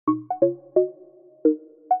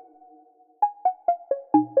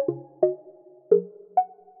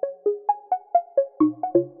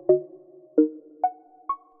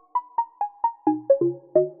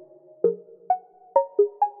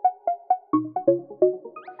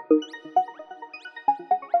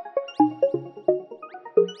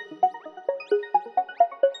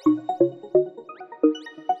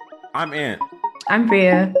I'm Ant. I'm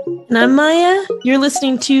Bria. And I'm Maya. You're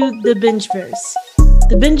listening to The Bingeverse.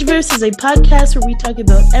 The Bingeverse is a podcast where we talk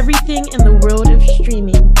about everything in the world of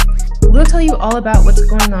streaming. We'll tell you all about what's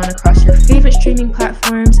going on across your favorite streaming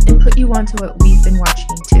platforms and put you onto what we've been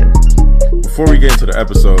watching too. Before we get into the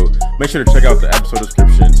episode, make sure to check out the episode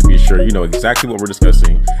description to be sure you know exactly what we're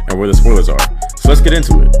discussing and where the spoilers are. So let's get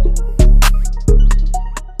into it.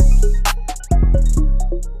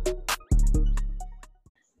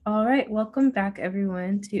 All right, welcome back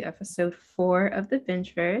everyone to episode 4 of the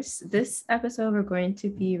Bingeverse. This episode we're going to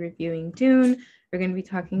be reviewing Dune. We're going to be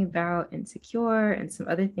talking about Insecure and some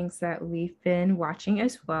other things that we've been watching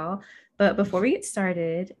as well. But before we get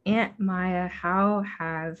started, Aunt Maya, how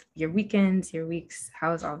have your weekends, your weeks,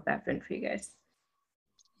 how's all of that been for you guys?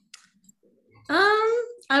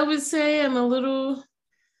 I would say I'm a little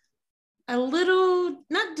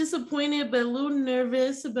not disappointed, but a little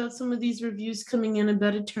nervous about some of these reviews coming in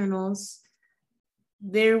about Eternals.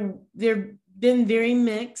 They've been very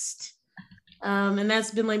mixed. And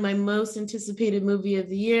that's been like my most anticipated movie of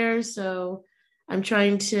the year. So I'm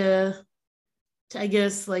trying to I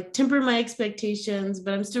guess like temper my expectations,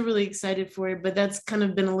 but I'm still really excited for it. But that's kind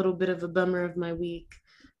of been a little bit of a bummer of my week.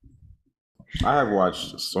 I have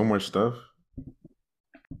watched so much stuff.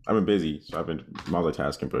 I've been busy, so I've been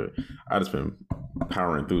multitasking, but I've just been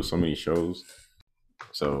powering through so many shows.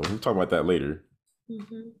 So we'll talk about that later.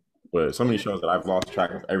 Mm-hmm. But so many shows that I've lost track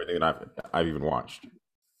of everything that I've even watched.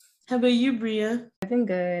 How about you, Bria? I've been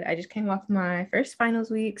good. I just came off my first finals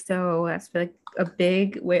week, so that's like a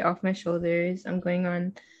big weight off my shoulders. I'm going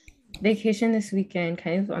on vacation this weekend,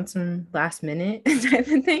 kind of on some last minute type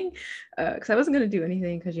of thing, because I wasn't going to do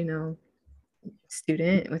anything because, you know,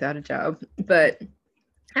 student without a job. But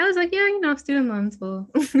I was like, yeah, you know, student loans will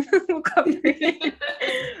cover it.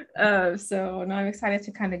 So now I'm excited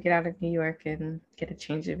to kind of get out of New York and get a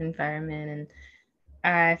change of environment. And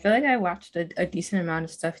I feel like I watched a decent amount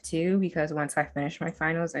of stuff too, because once I finished my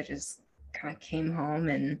finals, I just kind of came home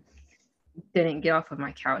and didn't get off of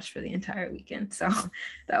my couch for the entire weekend. So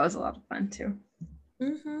that was a lot of fun too.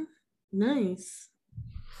 Mm-hmm. Nice.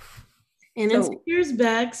 And Insecure's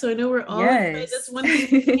back, so I know we're all excited. That's one thing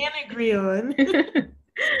we can agree on.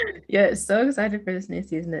 Yeah, so excited for this new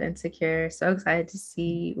season of Insecure. So excited to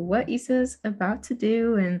see what Issa's about to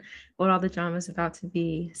do and what all the drama's about to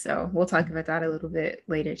be. So we'll talk about that a little bit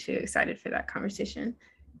later too. Excited for that conversation.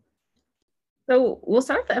 So we'll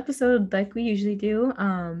start the episode like we usually do.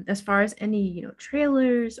 As far as any, you know,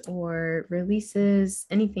 trailers or releases,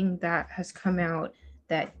 anything that has come out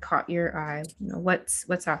that caught your eye, you know, what's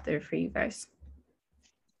out there for you guys?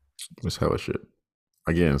 It's hella shit.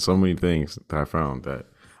 Again, so many things that I found that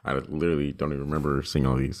I literally don't even remember seeing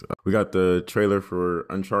all these. We got the trailer for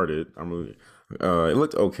Uncharted. It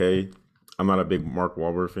looked okay. I'm not a big Mark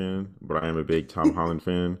Wahlberg fan, but I am a big Tom Holland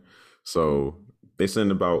fan. So they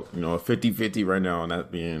send about, you know, a 50-50 right now, and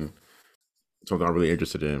that being something I'm really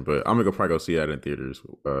interested in. But I'm gonna probably go see that in theaters.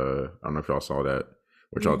 I don't know if y'all saw that.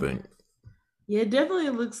 What y'all think? Yeah, it definitely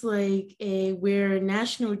looks like where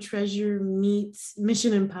National Treasure meets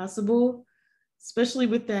Mission Impossible, especially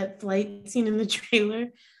with that flight scene in the trailer.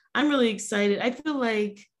 I'm really excited. I feel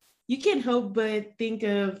like you can't help but think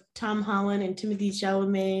of Tom Holland and Timothée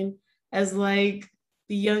Chalamet as like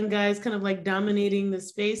the young guys kind of like dominating the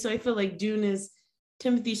space. So I feel like Dune is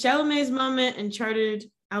Timothée Chalamet's moment, and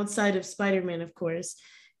Uncharted, outside of Spider-Man, of course,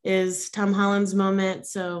 is Tom Holland's moment.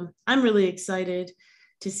 So I'm really excited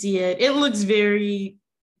to see it. It looks very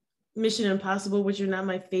Mission Impossible, which are not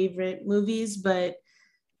my favorite movies, but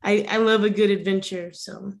I love a good adventure,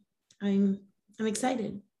 so I'm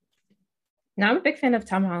excited. Now I'm a big fan of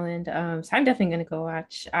Tom Holland, so I'm definitely going to go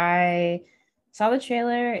watch. I saw the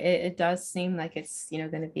trailer. It does seem like it's, you know,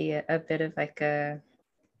 going to be a bit of like a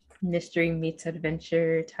mystery meets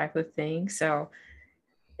adventure type of thing. So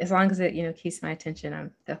as long as it, you know, keeps my attention,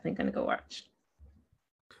 I'm definitely going to go watch.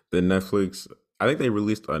 The Netflix, I think they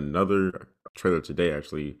released another trailer today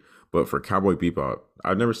actually, but for Cowboy Bebop.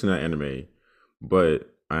 I've never seen that anime, but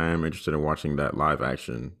I am interested in watching that live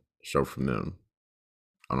action show from them.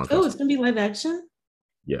 I don't know it's gonna be live action?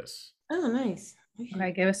 Yes. Oh, nice.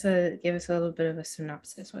 Okay, give us a little bit of a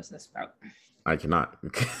synopsis. What's this about? I cannot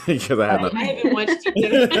because I haven't watched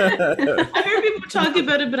it. I heard people talk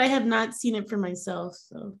about it, but I have not seen it for myself.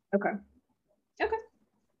 So okay.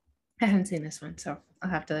 I haven't seen this one, so I'll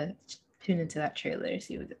have to tune into that trailer and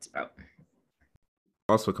see what it's about.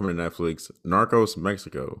 Also coming to Netflix, Narcos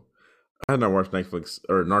Mexico. I had not watched Netflix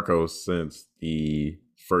or Narcos since the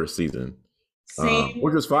first season,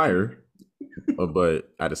 which was fire,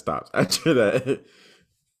 but I just stopped after that.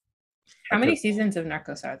 How many seasons of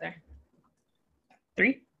Narcos are there?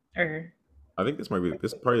 3? Or I think this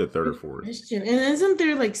is probably the third or Good fourth. question. And isn't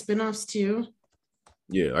there like spin-offs too?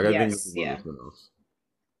 Yeah, like I think this yes, is one of yeah. the spinoffs.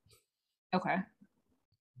 Okay.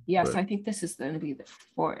 Yes, But I think this is going to be the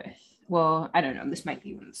fourth. Well, I don't know. This might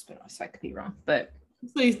be one of the spinoffs. So I could be wrong, but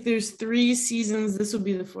It's like there's 3 seasons. This will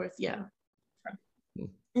be the fourth. Yeah. hmm.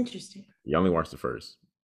 Interesting. Yeah, I only watched the first.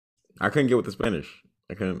 I couldn't get with the Spanish.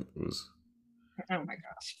 I couldn't. It was. oh my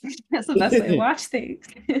gosh, that's the best way to watch things.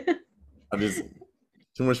 I just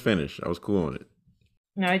too much Spanish. I was cool on it.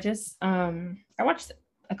 No, I watched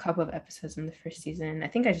a couple of episodes in the first season. I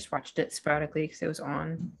think I just watched it sporadically because it was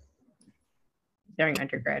on during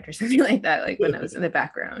undergrad or something like that, like when I was in the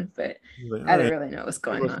background. But Like, I all didn't right, really know what's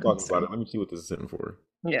going let's on. talk So about it. Let me see what this is sitting for.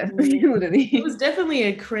 yeah, It literally. was definitely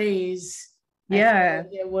a craze. Yeah,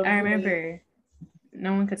 at one I point. remember.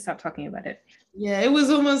 No one could stop talking about it. Yeah, it was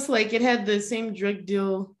almost like it had the same drug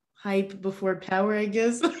deal hype before Power, I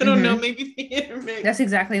guess. I don't know, maybe they intermixed. That's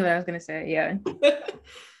exactly what I was gonna say. Yeah.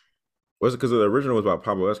 Was it because the original was about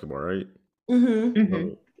Pablo Escobar, right? Mm-hmm.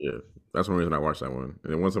 Mhm. Yeah, that's one reason I watched that one.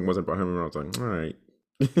 And then once it wasn't about him, I was like, all right.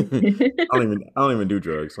 I don't even do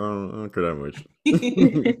drugs, so I don't care that much.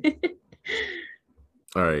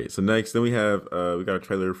 All right, so next, then we got a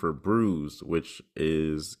trailer for Bruise, which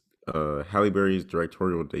is Halle Berry's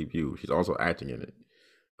directorial debut. She's also acting in it,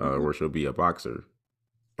 where she'll be a boxer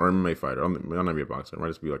or MMA fighter. I'll not be a boxer. I might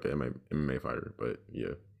just be like an MMA fighter, but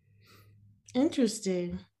yeah.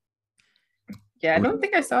 Interesting. Yeah, I don't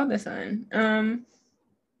think I saw this one.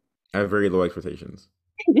 I have very low expectations.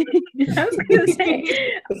 I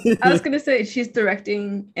was gonna say she's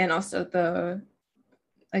directing and also the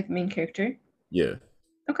like main character. Yeah.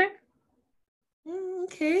 Okay.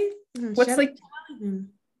 Okay. What's like out.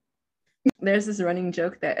 there's this running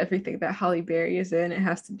joke that everything that Halle Berry is in, it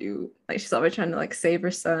has to do like she's always trying to like save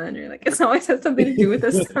her son, or like it's always has something to do with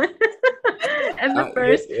the son. And the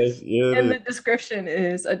first in the description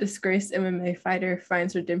is a disgraced MMA fighter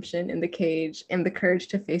finds redemption in the cage and the courage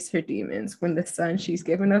to face her demons when the son she's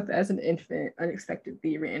given up as an infant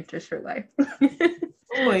unexpectedly re-enters her life.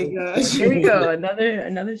 Oh my gosh. Here we go,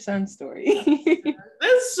 another son story.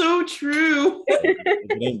 That's so true. If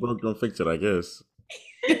it ain't broke, don't fix it, I guess.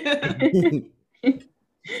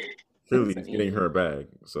 Clearly, it's getting her a bag.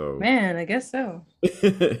 So man, I guess so.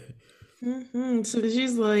 Mm-hmm. So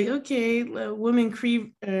she's like, okay, woman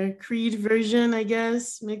Creed version, I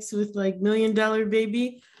guess, mixed with like $1 Million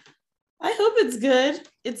Baby. I hope it's good.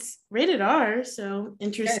 It's rated R, so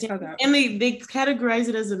interesting. Yeah, and they categorize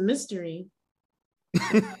it as a mystery.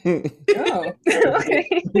 Oh,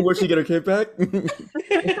 okay. Will she get her kid back?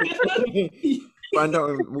 Find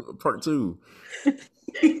out in part 2.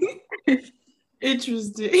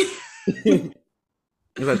 Interesting.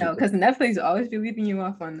 No, because Netflix always be leaving you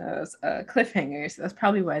off on those cliffhangers. That's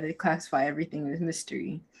probably why they classify everything as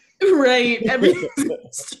mystery. Right. Everything's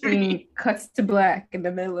mystery. Cuts to black in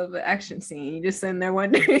the middle of an action scene. You just sitting there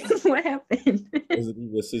wondering what happened. Is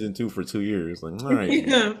it season 2 for 2 years? Like, all right.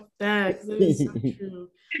 Yeah, facts. That is so true.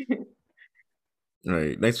 All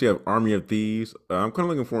right. Next, we have Army of Thieves. I'm kind of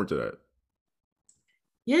looking forward to that.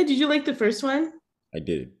 Yeah. Did you like the first one? I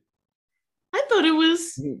did. I thought it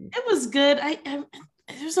was good.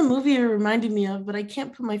 There's a movie it reminded me of, but I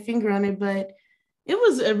can't put my finger on it. But it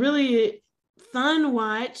was a really fun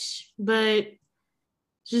watch, but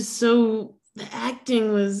just so the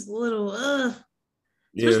acting was a little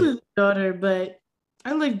especially the daughter. But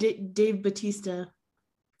I like Dave Bautista,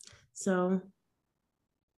 so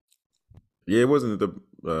yeah, it wasn't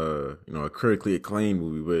the a critically acclaimed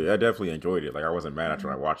movie, but I definitely enjoyed it. Like, I wasn't mad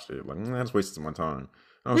after I watched it. Like, I just wasted my time.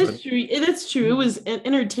 That's true. That's true. It was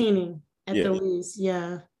entertaining at the least.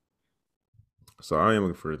 Yeah. So I am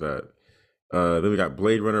looking for that. Then we got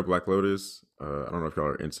Blade Runner, Black Lotus. I don't know if y'all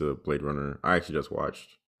are into Blade Runner. I actually just watched.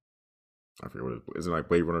 I forget what it is. Is it like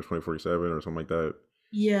Blade Runner 2047 or something like that?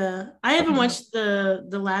 Yeah, I haven't watched the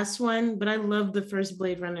last one, but I love the first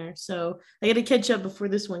Blade Runner, so I got to catch up before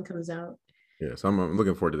this one comes out. Yeah, so I'm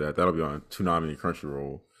looking forward to that. That'll be on Toonami and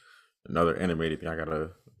Crunchyroll. Another animated thing I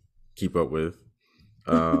gotta keep up with.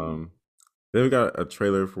 Then we got a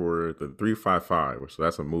trailer for the 355, so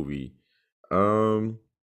that's a movie. I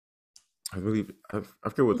believe I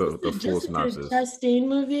forget what the full synopsis. Chastain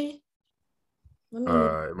movie.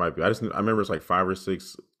 It might be. I remember it's like 5 or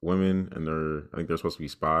 6 women, and I think they're supposed to be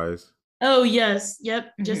spies. Oh yes,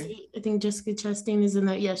 yep. I think Jessica Chastain is in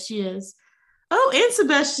that. Yes, she is. Oh, and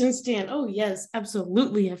Sebastian Stan. Oh yes,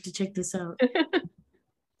 absolutely have to check this out.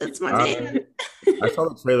 That's my man. I saw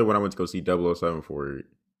the trailer when I went to go see 007 for it.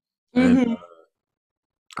 And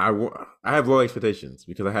I have low expectations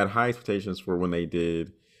because I had high expectations for when they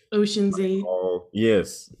did Ocean's 8. Oh,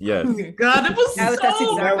 yes, yes. Oh my God, it was That's so exactly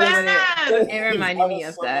what bad. it reminded me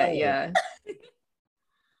of. That, yeah.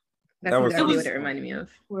 That's That was exactly so what it reminded me of.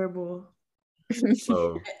 Horrible.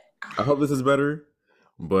 So I hope this is better,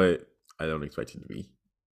 but I don't expect it to be.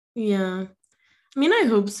 Yeah. I mean, I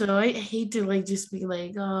hope so. I hate to like just be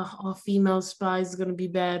like, oh, all female spies is gonna be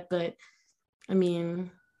bad, but I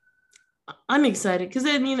mean, I'm excited because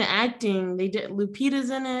I mean the acting, they did Lupita's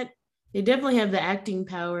in it. They definitely have the acting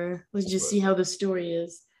power. Let's just see how the story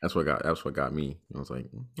is. That's what got me. I was like,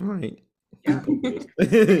 all right. Yeah.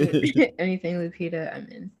 Anything Lupita, I'm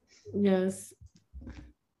in. Yes.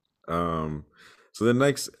 So the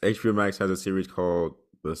next HBO Max has a series called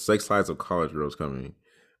The Sex Lives of College Girls coming.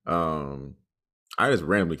 I just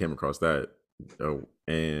randomly came across that,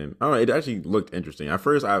 and I don't know, it actually looked interesting. At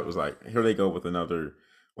first, I was like, here they go with another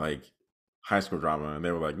like high school drama, and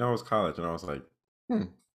they were like, no, it's college, and I was like, hmm.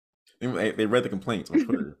 They read the complaints on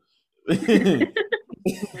Twitter. They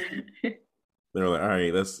were like, all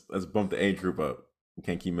right, let's bump the age group up. We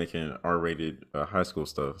can't keep making R-rated high school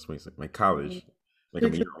stuff. Let's make college.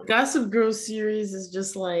 The Gossip Girl series is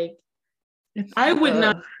just like, I would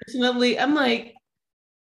not personally. I'm like,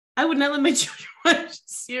 I would not let my children watch the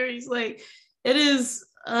series. Like, it is.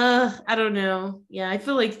 I don't know. Yeah, I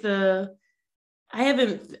feel like I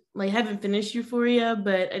haven't finished Euphoria,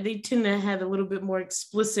 but they tend to have a little bit more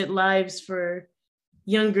explicit lives for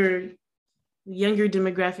younger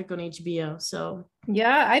demographic on HBO. So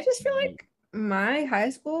yeah, I just feel like my high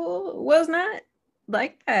school was not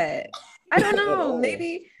like that. I don't know.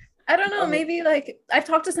 Maybe like I've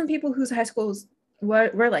talked to some people whose high schools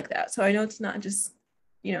were like that. So I know it's not just,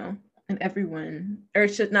 and everyone, or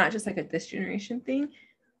it's just not just like this generation thing.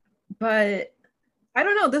 But I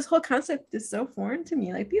don't know. This whole concept is so foreign to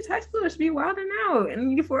me. Like these high schoolers be wilding out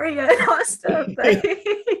and Euphoria and all that stuff. Like,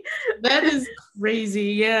 that is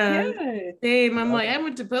crazy. Yeah. Same. I'm like, I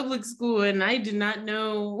went to public school and I did not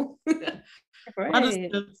know a lot of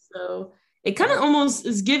stuff. So it kind of almost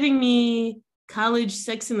is giving me college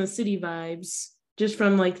Sex in the City vibes, just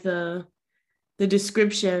from like the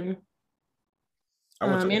description.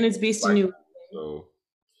 And it's based in New York. So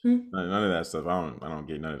none of that stuff. I don't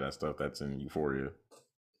get none of that stuff that's in Euphoria.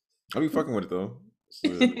 I'll be fucking with it though.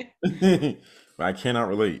 So, but I cannot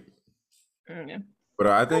relate. Yeah. But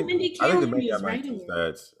I think the main guy might is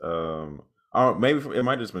that maybe it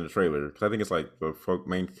might have just been the trailer because I think it's like the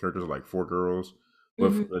main characters are like 4 girls,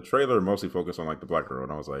 but the trailer mostly focused on like the black girl,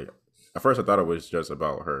 and I was like, at first I thought it was just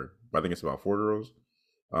about her, but I think it's about 4 girls.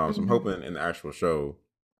 So I'm hoping in the actual show,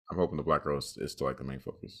 I'm hoping the black girl is still like the main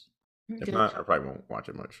focus. If not, I probably won't watch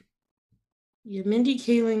it much. Yeah, Mindy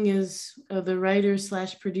Kaling is the writer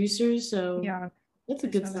 / producer, so yeah, that's a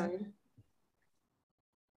good sign.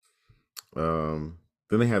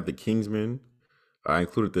 Then they have the Kingsman. I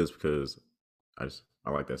included this because I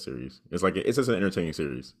like that series. It's like it's just an entertaining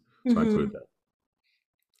series, so I included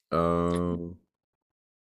that.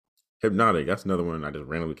 Hypnotic. That's another one I just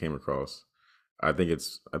randomly came across. I think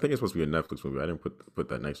it's supposed to be a Netflix movie. I didn't put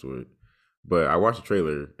that next to it, but I watched the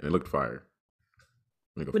trailer and it looked fire.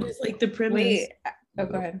 What is like the premise? Wait,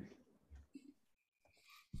 go ahead.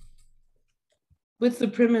 What's the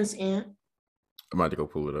premise, Aunt? I'm about to go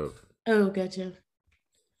pull it up. Oh, gotcha.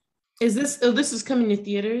 Is this? Oh, this is coming to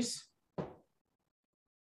theaters. I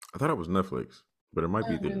thought it was Netflix, but it might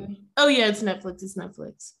be theaters. Really? Oh yeah, it's Netflix. It's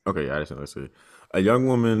Netflix. Okay, I just let's see. A young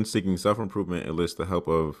woman seeking self-improvement enlists the help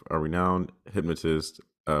of a renowned hypnotist,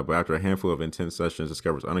 but after a handful of intense sessions,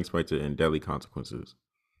 discovers unexpected and deadly consequences.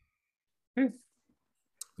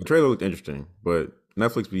 The trailer looked interesting, but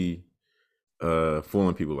Netflix be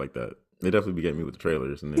fooling people like that. They definitely be getting me with the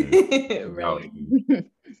trailers, and then right.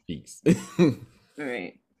 Peace.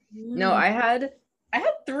 Right. No, I had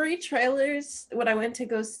 3 trailers when I went to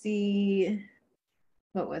go see.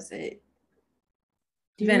 What was it?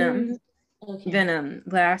 Venom. Okay. Venom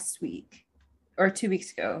last week or 2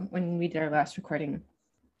 weeks ago when we did our last recording.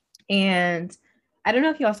 And I don't know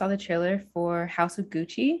if y'all saw the trailer for House of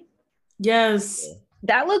Gucci. Yes.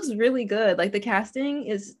 That looks really good. Like the casting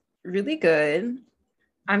is really good.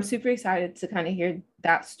 I'm super excited to kind of hear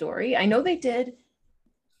that story. I know they did,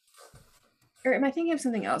 or am I thinking of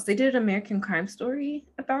something else? They did an American Crime Story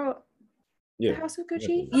about the House of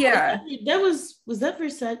Gucci. Yeah. That was that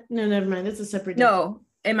Versace? No, never mind. That's a separate. No,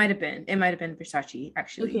 it might have been Versace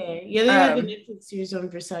actually. Okay. Yeah, they have a Netflix series on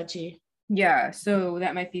Versace. Yeah, so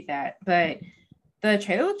that might be that. But the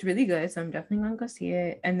trailer looked really good, so I'm definitely gonna go see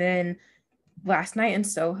it. And then Last Night in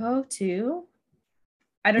Soho too.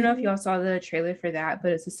 I don't know if y'all saw the trailer for that,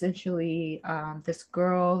 but it's essentially this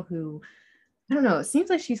girl who, I don't know, it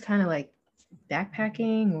seems like she's kind of like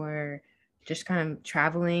backpacking, or just kind of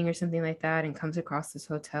traveling or something like that, and comes across this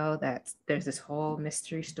hotel that there's this whole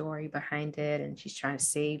mystery story behind it, and she's trying to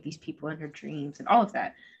save these people in her dreams and all of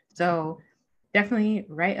that. So definitely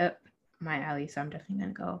right up my alley. So I'm definitely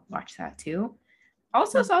gonna go watch that too.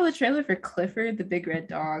 Also saw the trailer for Clifford the Big Red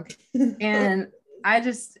Dog, and I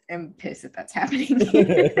just am pissed that that's happening.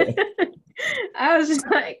 I was just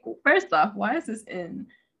like, first off, why is this in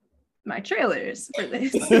my trailers for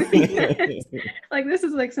this? Like, this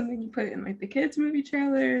is like something you put in like the kids movie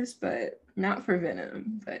trailers, but not for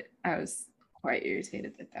Venom. But I was quite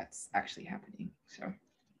irritated that that's actually happening. So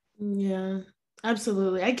yeah,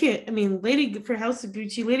 absolutely. I mean, Lady for House of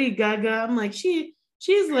Gucci, Lady Gaga, I'm like,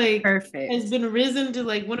 she's like perfect. has been risen to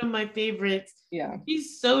like one of my favorites. Yeah,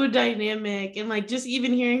 she's so dynamic, and like just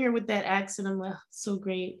even hearing her with that accent, I'm like, so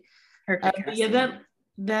great. Yeah,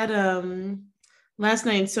 that Last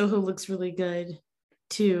Night in Soho looks really good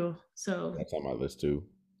too. So that's on my list too.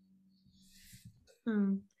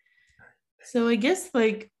 So I guess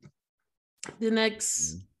like the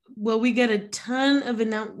next, well, we got a ton of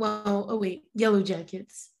Yellow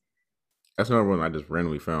Jackets. That's another one I just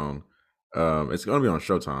randomly found. It's gonna be on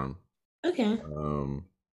Showtime. Okay.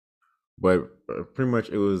 But pretty much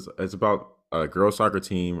it's about a girls soccer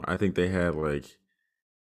team. I think they had like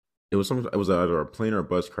it was either a plane or a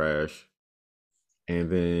bus crash, and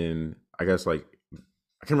then I guess like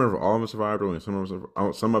I can't remember if all of them survived or only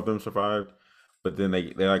some of them survived. But then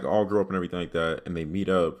they like all grew up and everything like that, and they meet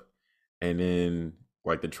up, and then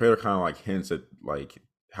like the trailer kind of like hints at like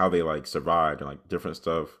how they like survived and like different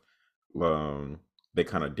stuff they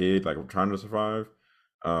kind of did like trying to survive.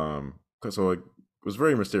 So it was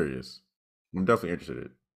very mysterious. I'm definitely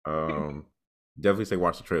interested. Definitely say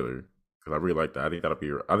watch the trailer because I really like that. I think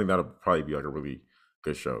that'll probably be like a really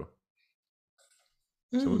good show.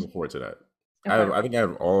 So looking forward to that. Okay. I think out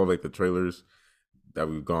of all of like the trailers that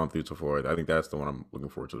we've gone through so far, I think that's the one I'm looking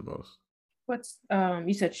forward to the most. What's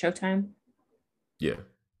you said Showtime? Yeah.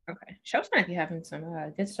 Okay. Showtime might be having some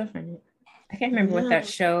good stuff in it. I can't remember what that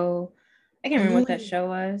show. I can't remember what that show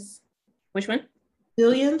was. Which one?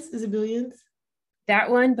 Billions? Is it Billions? That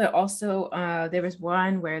one, but also there was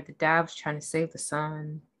one where the dad was trying to save the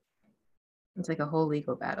son. It's like a whole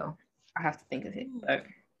legal battle. I have to think of it, but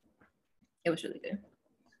it was really good.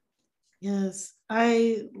 Yes,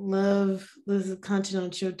 I love this content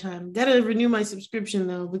on Showtime. Gotta renew my subscription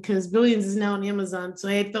though, because Billions is now on Amazon, so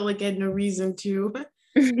I felt like I had no reason to.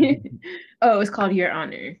 Oh, it was called Your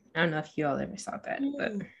Honor. I don't know if you all ever saw that,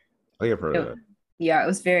 but I've heard of that. Yeah, it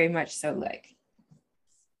was very much so like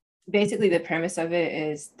basically the premise of it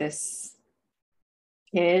is this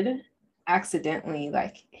kid accidentally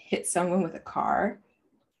like hit someone with a car,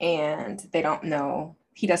 and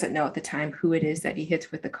he doesn't know at the time who it is that he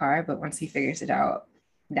hits with the car, but once he figures it out,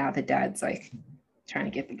 now the dad's like trying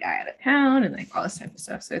to get the guy out of town and like all this type of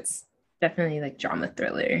stuff. So it's definitely like drama,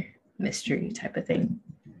 thriller, mystery type of thing.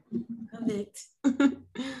 Perfect.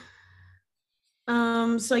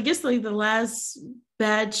 So I guess like the last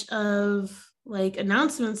batch of like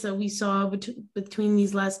announcements that we saw between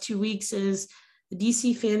these last 2 weeks is the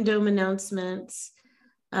DC fandom announcements.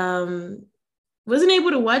 Wasn't able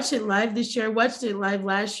to watch it live this year. I watched it live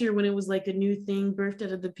last year when it was like a new thing, birthed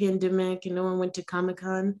out of the pandemic, and no one went to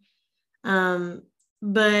Comic-Con.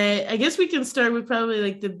 But I guess we can start with probably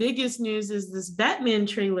like the biggest news is this Batman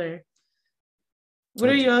trailer. What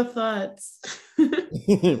are your thoughts?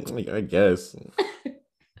 I guess.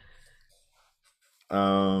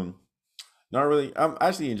 Not really. I'm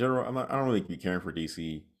actually in general. I don't really be caring for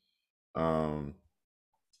DC. I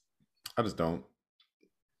just don't.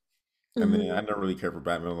 I mean, I never really care for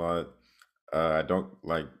Batman a lot. I don't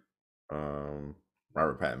like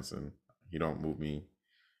Robert Pattinson. He don't move me.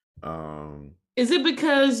 Is it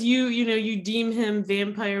because you deem him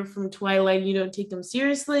vampire from Twilight and you don't take him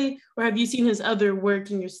seriously, or have you seen his other work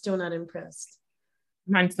and you're still not impressed?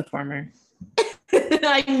 Mine's the former.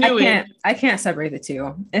 I can't separate the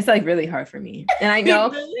two. It's like really hard for me. And I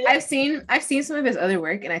know I've seen some of his other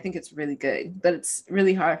work and I think it's really good, but it's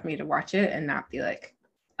really hard for me to watch it and not be like,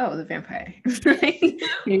 oh, the vampire.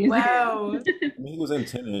 Wow. I mean, he was in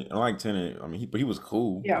Tenet. I like Tenet. I mean, but he was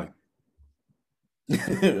cool. Yeah.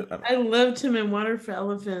 I loved him in Water for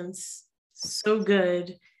Elephants. So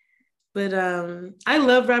good. But I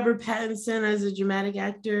love Robert Pattinson as a dramatic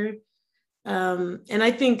actor. And I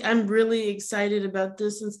think I'm really excited about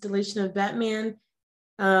this installation of Batman.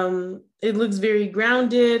 It looks very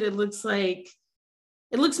grounded. It looks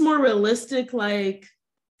more realistic. Like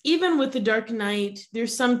even with The Dark Knight,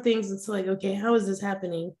 there's some things it's like, okay, how is this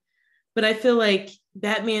happening? But I feel like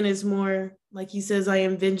Batman is more, like he says, I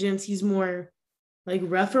am vengeance. He's more like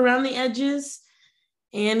rough around the edges.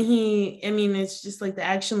 And it's just like the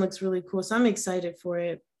action looks really cool. So I'm excited for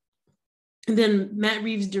it. And then Matt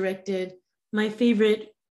Reeves directed my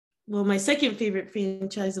second favorite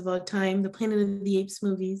franchise of all time, the Planet of the Apes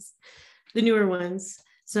movies, the newer ones.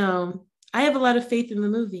 So I have a lot of faith in the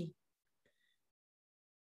movie.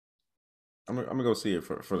 I'm gonna go see it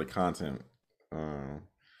for the content,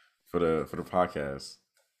 for the podcast.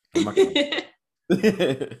 I'm not gonna.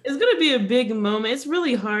 It's gonna be a big moment. It's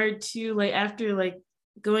really hard to after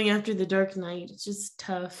going after the Dark Knight. It's just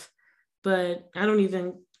tough. But I don't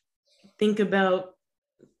even think about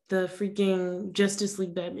the freaking Justice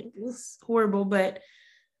League Batman. It's horrible, but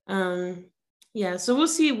yeah. So we'll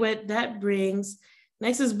see what that brings.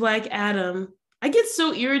 Next is Black Adam. I get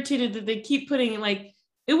so irritated that they keep putting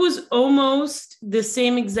it was almost the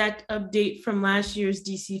same exact update from last year's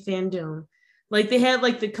DC Fandom. They had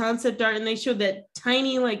the concept art and they showed that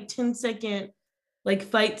tiny 10-second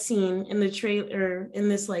fight scene in the trailer in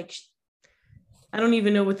this I don't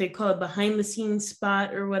even know what they call it, behind the scenes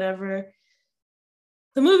spot or whatever.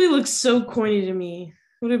 The movie looks so corny to me.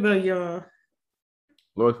 What about y'all?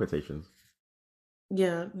 Low expectations.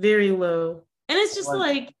 Yeah, very low. And it's just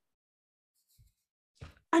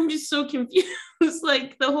I'm just so confused.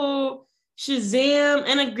 The whole Shazam,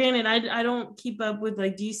 and granted, I don't keep up with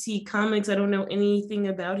DC comics. I don't know anything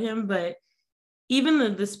about him, but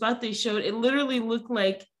even the spot they showed, it literally looked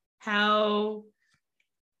like how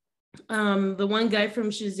the one guy from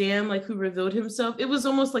Shazam, who revealed himself, it was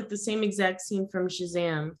almost like the same exact scene from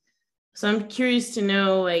Shazam. So I'm curious to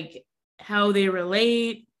know how they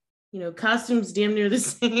relate. Costumes damn near the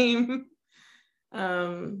same.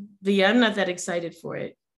 But yeah, I'm not that excited for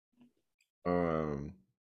it.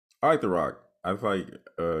 I like The Rock. I feel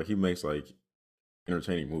like he makes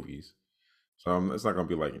entertaining movies, so it's not gonna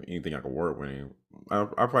be anything like award winning. I'll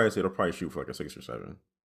probably say it'll probably shoot for a 6 or 7.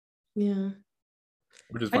 Yeah,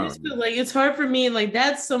 which is I fine. just feel it's hard for me.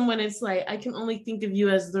 That's someone. It's I can only think of you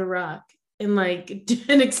as The Rock and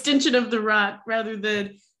an extension of The Rock rather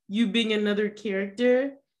than you being another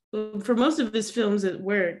character. But for most of his films, it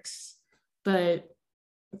works. But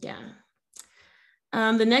yeah.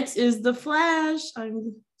 The next is The Flash.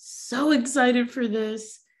 I'm so excited for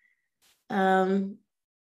this. Why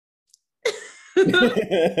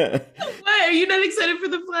are you not excited for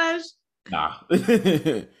The Flash? Nah.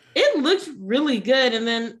 It looks really good. And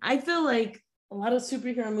then I feel like a lot of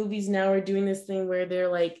superhero movies now are doing this thing where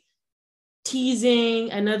they're teasing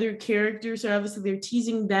another character. So obviously they're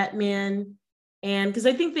teasing Batman. And because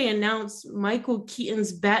I think they announced Michael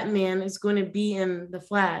Keaton's Batman is going to be in The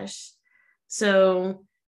Flash. So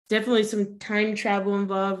definitely some time travel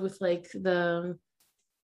involved with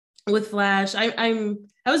with Flash. I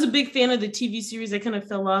was a big fan of the TV series. I kind of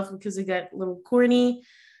fell off because it got a little corny.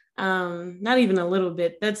 Not even a little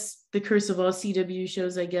bit. That's the curse of all CW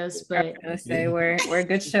shows, I guess. But I'm gonna say where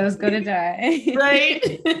good shows go to die.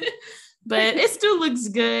 Right. But it still looks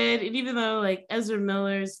good. And even though Ezra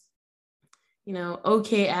Miller's,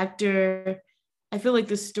 okay actor, I feel like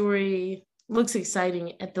the story looks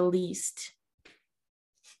exciting at the least.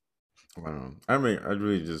 I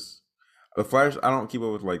really just The Flash. I don't keep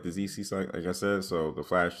up with the DC side, like I said. So The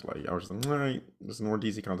Flash, I was just all right, there's more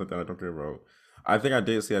DC content that I don't care about. I think I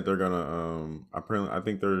did see that they're gonna apparently I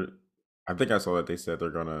think I saw that they said they're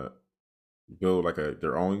gonna build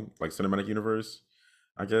their own cinematic universe,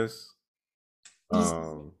 I guess.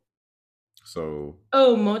 So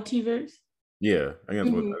multiverse. yeah, I guess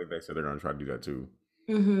I think they said they're gonna try to do that too.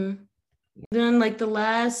 Then the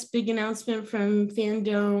last big announcement from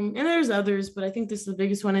Fandom, and there's others, but I think this is the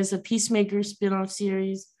biggest one, is a Peacemaker spin-off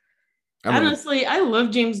series. Honestly, I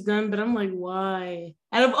love James Gunn, but I'm why?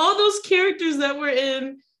 Out of all those characters that were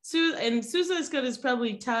in Suicide Squad is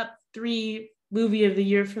probably top 3 movie of the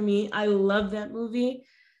year for me. I love that movie.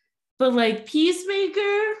 But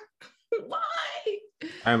Peacemaker, why?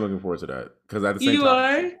 I'm looking forward to that because at the same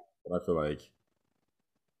time, I feel I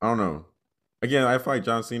don't know. Again, I feel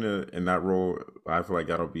John Cena in that role. I feel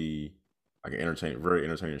that'll be an very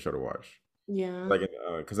entertaining show to watch. Yeah,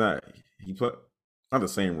 because he played not the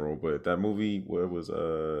same role, but that movie where it was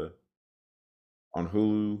on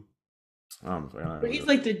Hulu. where he's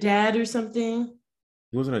the dad or something.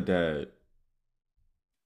 He wasn't a dad.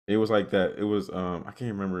 It was that. It was I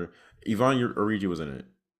can't remember. Yvonne Origi was in it,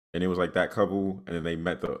 and it was that couple, and then they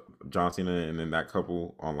met the John Cena, and then that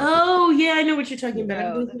couple on. Yeah, I know what you're talking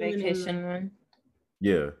about. The vacation one.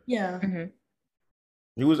 Yeah. Yeah.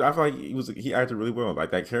 He was. I feel he acted really well.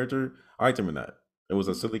 That character, I liked him in that. It was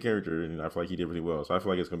a silly character, and I feel he did really well. So I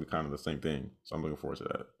feel it's gonna be kind of the same thing. So I'm looking forward to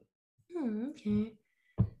that. Okay.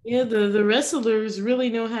 Yeah, the wrestlers really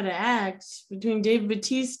know how to act. Between Dave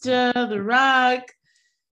Bautista, The Rock,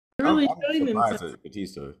 really I'm showing surprised themselves. at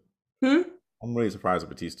Batista. Hmm? I'm really surprised at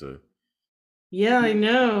Batista. Yeah, I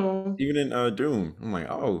know. Even in Dune, I'm like,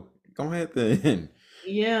 oh, go ahead then.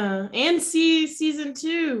 Yeah, and see season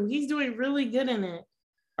 2. He's doing really good in it.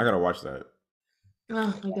 I gotta watch that. Oh my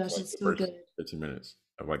Watch gosh, like it's the so first good. 15 minutes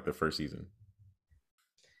of like the first season.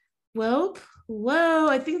 Well,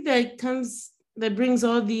 I think that brings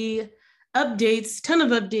all the updates, ton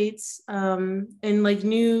of updates, and like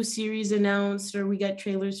new series announced or we got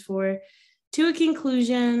trailers for to a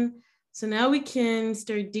conclusion. So now we can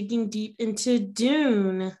start digging deep into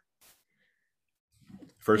Dune.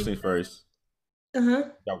 First things first, Uh-huh.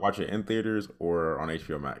 y'all watch it in theaters or on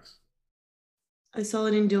HBO Max? I saw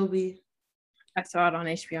it in Dolby. I saw it on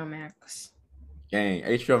HBO Max. Gang,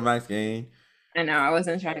 HBO Max gang. I know, I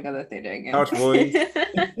wasn't trying to go to the theater again. Couch boys.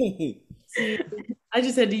 See, I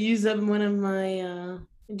just had to use up one of my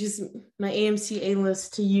just my AMC A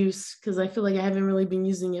list to use because I feel like I haven't really been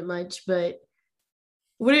using it much. But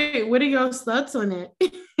what are y'all's thoughts on it?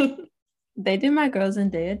 They did my girls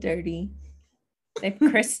and Daya dirty.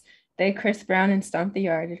 They Chris Brown and stomped the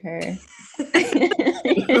yard at her.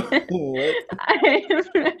 What?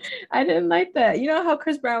 I didn't like that. You know how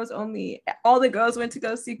Chris Brown was only all the girls went to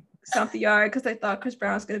go see Stomp the Yard because they thought Chris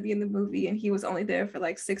Brown was gonna be in the movie and he was only there for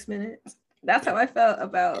like 6 minutes. That's how I felt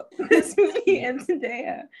about this movie and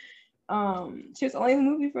Zendaya. She was only in the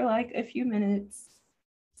movie for like a few minutes,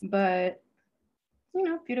 but you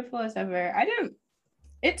know, beautiful as ever.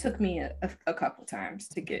 It took me a couple times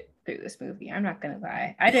to get through this movie. I'm not gonna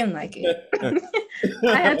lie. I didn't like it.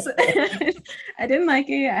 I didn't like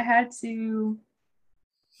it. I had to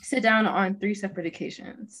sit down on 3 separate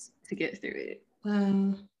occasions to get through it.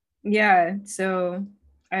 Wow. Yeah, so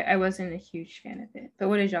I wasn't a huge fan of it. But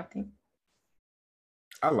what did y'all think?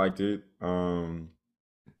 I liked it.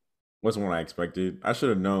 Wasn't what I expected. I should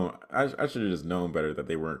have known. I should have just known better that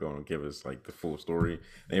they weren't going to give us like the full story.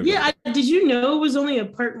 Yeah, did you know it was only a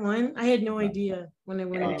part 1? I had no idea when I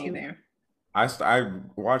went into there. I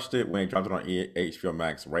watched it when it dropped it on HBO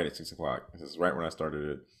Max right at 6 o'clock. This is right when I started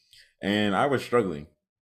it, and I was struggling.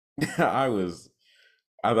 I was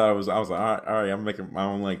like, all right, I'm making my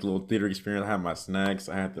own like little theater experience. I had my snacks.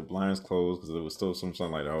 I had the blinds closed because there was still some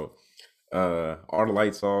sunlight out. All the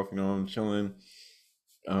lights off. You know, I'm chilling.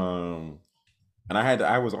 And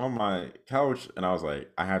I was on my couch and I was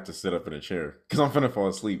like, I have to sit up in a chair because I'm gonna fall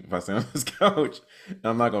asleep if I sit on this couch and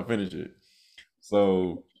I'm not gonna finish it.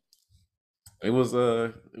 So it was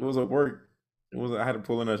a work. I had to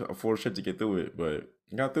pull in a full shit to get through it, but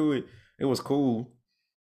I got through it. It was cool,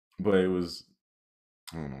 but it was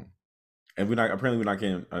I don't know. And we're not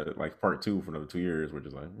getting like part 2 for another 2 years, which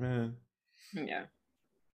is like, man. Yeah.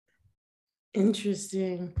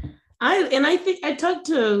 Interesting. I think I talked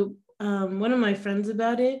to one of my friends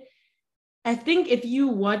about it. I think if you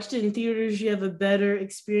watched it in theaters, you have a better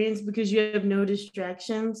experience because you have no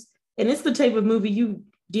distractions. And it's the type of movie you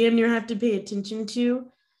damn near have to pay attention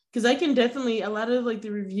to. Because I can definitely, a lot of like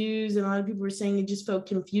the reviews and a lot of people were saying it just felt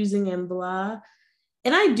confusing and blah.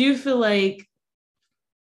 And I do feel like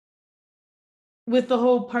with the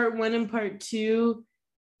whole part 1 and part 2,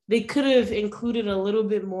 they could have included a little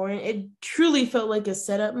bit more. It truly felt like a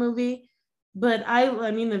setup movie. But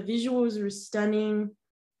I mean, the visuals were stunning.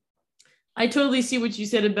 I totally see what you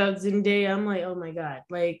said about Zendaya. I'm like, oh my god,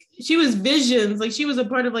 like she was visions, like she was a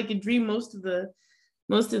part of like a dream most of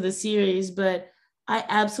the series. But I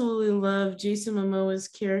absolutely love Jason Momoa's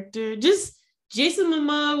character. Just Jason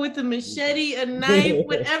Momoa with a machete, a knife,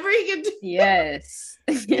 whatever he can do. Yes.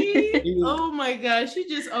 Oh my gosh, he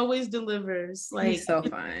just always delivers. Like he's so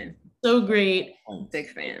fun. So great. Big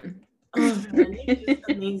fan. Oh man, he's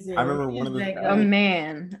amazing. I remember one of the a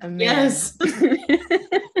man. Yes.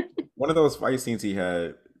 One of those fight scenes he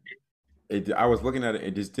had, I was looking at it,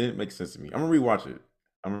 it just didn't make sense to me. I'm gonna rewatch it.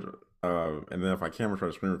 And then if I can, try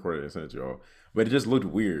to screen record it and send it to y'all. But it just looked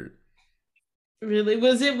weird. Really?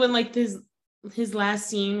 Was it when like his last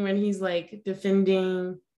scene when he's like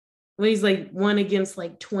defending, when he's like 1 against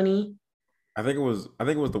like 20? I think it was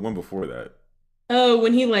the one before that. Oh,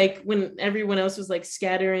 when everyone else was like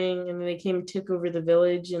scattering and then they came and took over the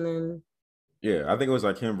village and then. Yeah, I think it was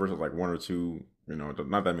like him versus like 1 or 2, you know,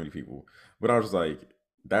 not that many people. But I was just like,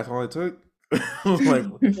 that's all it took? I was like,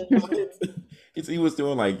 he was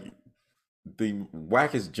doing like the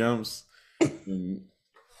wackest jumps. And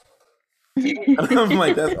I'm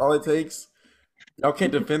like, that's all it takes? Y'all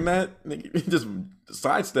can't defend that? Just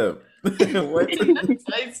sidestep.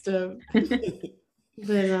 Sidestep.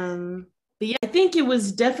 But yeah, I think it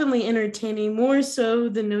was definitely entertaining, more so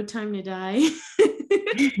than No Time to Die.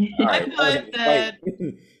 I thought that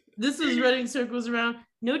this was running circles around.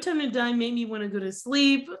 No Time to Die made me want to go to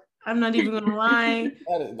sleep. I'm not even gonna lie.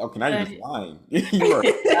 Okay, now you're But, just lying. You are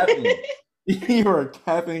capping. You are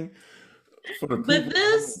capping for the but people.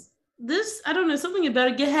 this I don't know, something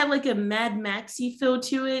about it had like a Mad Maxy feel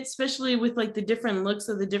to it, especially with like the different looks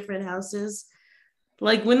of the different houses.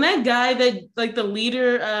 Like when that guy that like the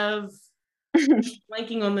leader of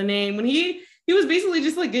blanking on the name, when he was basically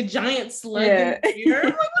just like a giant slug in Yeah. the air. I'm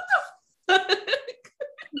like, what the fuck?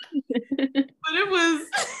 But it was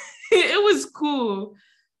it was cool.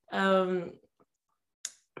 Um,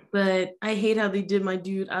 but I hate how they did my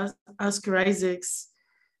dude Oscar Isaacs.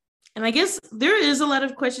 And I guess there is a lot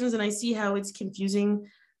of questions, and I see how it's confusing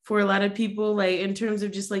for a lot of people, like in terms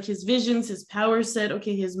of just like his visions, his power set.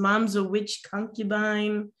 Okay, his mom's a witch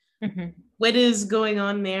concubine. What is going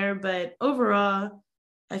on there? But overall,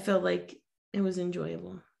 I felt like it was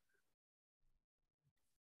enjoyable.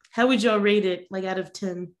 How would y'all rate it, like out of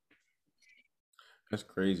 10? That's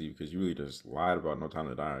crazy because you really just lied about No Time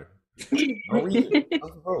to Die. No reason.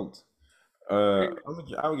 Unprovoked. I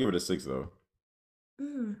would give it a 6 though.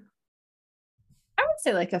 Mm. I would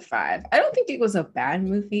say like a 5. I don't think it was a bad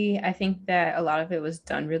movie. I think that a lot of it was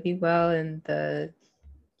done really well, and the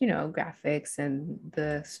graphics and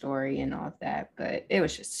the story and all of that, but it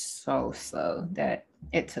was just so slow that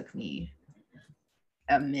it took me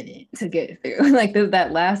a minute to get through. Like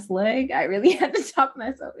that last leg, I really had to talk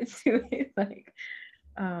myself into it. Like,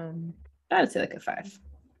 I would say like a 5.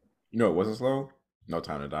 You know it wasn't slow? No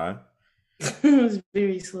Time to Die. It was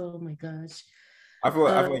very slow. Oh my gosh. I feel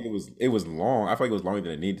like it was long. I feel like it was longer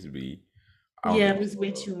than it needed to be. I don't Yeah, think it was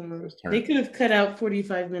way too it long. was They turned. could have cut out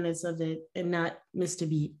 45 minutes of it and not missed a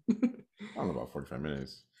beat. I don't know about 45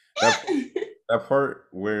 minutes. That that part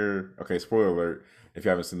where okay, spoiler alert if you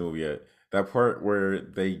haven't seen the movie yet. That part where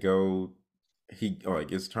they go he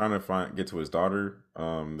like is trying to get to his daughter.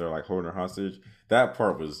 They're like holding her hostage. That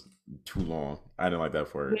part was too long. I didn't like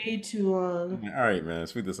that part. Way too long. All right, man,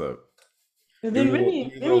 speed this up. And then Give Remy me a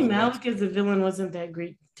Remy little one. Malik as a villain wasn't that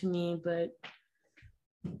great to me, but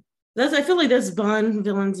I feel like that's Bond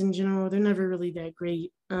villains in general. They're never really that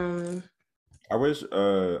great. I wish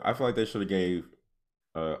I feel like they should have gave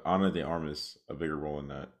Ana de Armas a bigger role in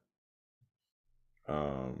that.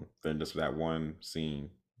 Than just that one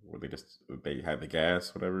scene where they had the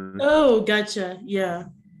gas, whatever. Oh, gotcha. Yeah.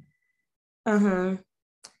 Uh-huh.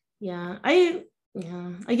 Yeah. I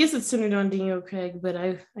guess it's centered on Daniel Craig, but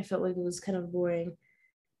I felt like it was kind of boring.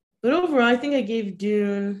 But overall, I think I gave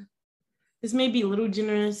Dune, this may be a little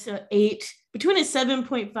generous, 8, between a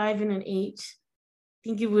 7.5 and an 8. I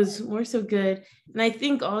think it was more so good. And I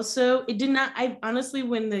think also it did not, I honestly,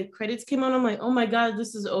 when the credits came on, I'm like, oh my God,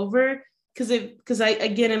 this is over. Because I,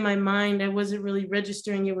 again, in my mind, I wasn't really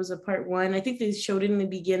registering it was a part one. I think they showed it in the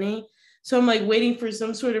beginning. So I'm like waiting for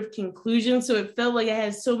some sort of conclusion. So it felt like I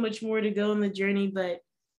had so much more to go in the journey, but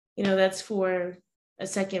that's for a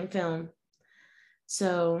second film.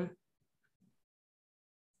 So,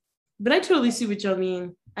 but I totally see what y'all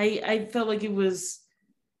mean. I felt like it was,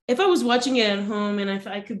 if I was watching it at home and if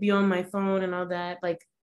I could be on my phone and all that, like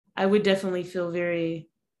I would definitely feel very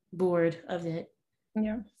bored of it.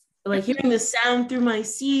 Yeah. But, like hearing the sound through my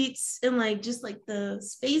seats and like just like the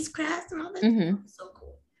spacecraft and all that, so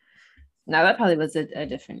cool. Now that probably was a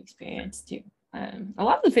different experience too. A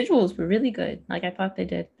lot of the visuals were really good. Like I thought they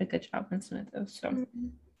did a good job on some of those. So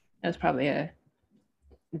that was probably a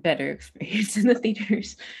better experience in the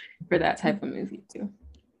theaters for that type of movie too.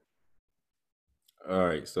 All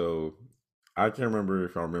right, so I can't remember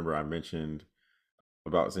if I remember I mentioned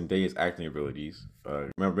about Zendaya's acting abilities.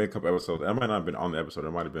 Remember a couple episodes. I might not have been on the episode.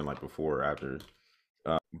 It might have been like before or after.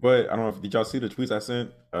 But I don't know if did y'all see the tweets I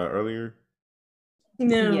sent earlier?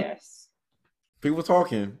 No. Yes. People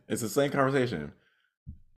talking. It's the same conversation.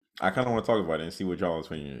 I kind of want to talk about it and see what y'all's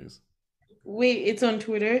opinion is. Wait, it's on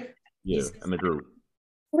Twitter? Yeah, in the group.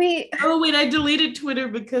 Wait. Oh, wait, I deleted Twitter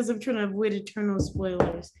because I'm trying to avoid eternal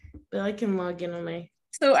spoilers. But I can log in on my.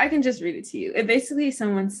 So I can just read it to you. It basically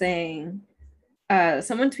someone saying,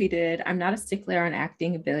 someone tweeted, I'm not a stickler on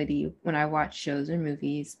acting ability when I watch shows or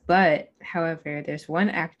movies, but however, there's one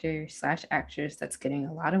actor/actress that's getting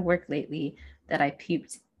a lot of work lately that I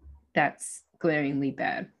peeped that's glaringly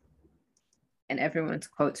bad. And everyone's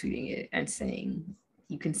quote tweeting it and saying,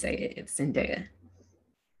 you can say it, it's Zendaya.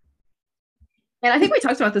 And I think we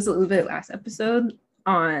talked about this a little bit last episode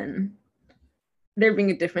on there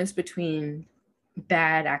being a difference between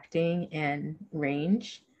bad acting and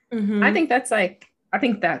range. I think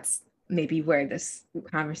that's maybe where this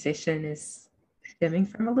conversation is stemming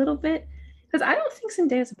from a little bit, because I don't think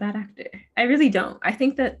Zendaya is a bad actor. I really don't. I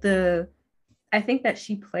think that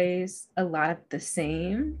she plays a lot of the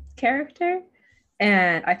same character,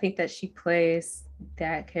 And I think that she plays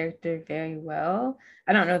that character very well.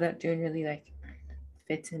 I don't know that Dune really like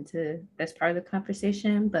fits into this part of the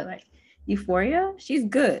conversation, but like Euphoria, she's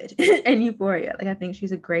good in Euphoria. Like I think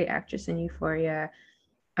she's a great actress in Euphoria.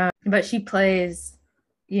 But she plays,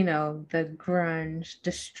 the grunge,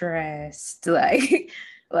 distressed,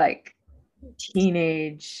 like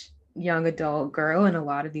teenage young adult girl in a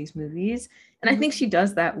lot of these movies. And I think she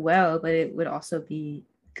does that well, but it would also be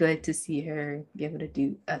good to see her be able to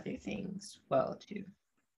do other things well too.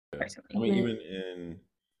 Yeah. I Personally. mean, even in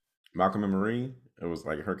Malcolm and Marie, it was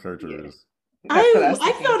like her character is.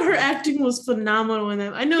 I thought her acting was phenomenal in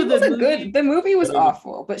that. I know the movie was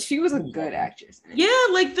awful, but she was a good actress. Yeah,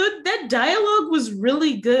 like that dialogue was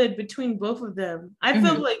really good between both of them. I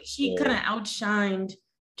felt like she kind of outshined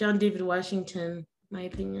John David Washington, my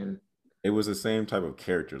opinion. It was the same type of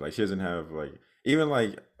character. Like she doesn't have like even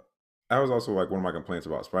like that was also like one of my complaints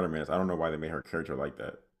about Spider-Man. I don't know why they made her character like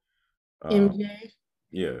that. MJ.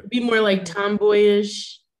 Yeah. Be more like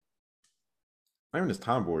tomboyish. Not even just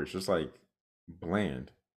tomboyish, just like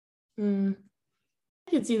bland. I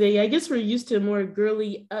can see that. Yeah, I guess we're used to a more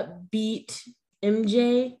girly, upbeat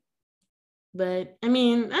MJ. But I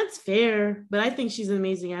mean, that's fair. But I think she's an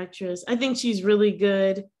amazing actress. I think she's really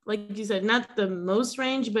good. Like you said, not the most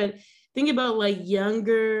range, but think about like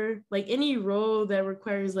younger, like any role that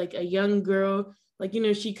requires like a young girl. Like,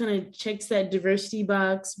 she kind of checks that diversity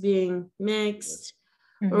box being mixed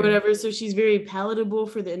or whatever. So she's very palatable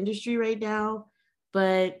for the industry right now.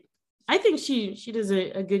 But I think she does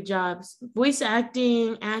a good job. Voice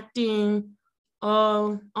acting,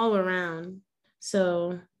 all around.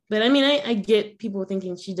 So, but I mean, I get people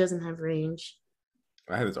thinking she doesn't have range.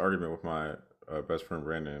 I had this argument with my best friend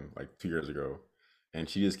Brandon like 2 years ago, and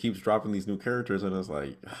she just keeps dropping these new characters, and it's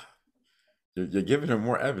like you're giving her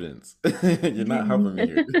more evidence. You're not helping me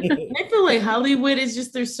here. I feel like Hollywood is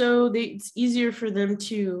just it's easier for them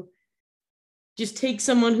to just take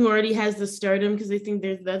someone who already has the stardom because they think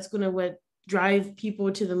that's going to drive people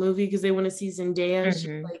to the movie because they want to see Zendaya.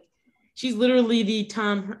 She's literally the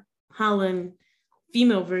Tom Holland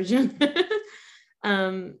female version.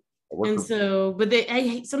 And so, but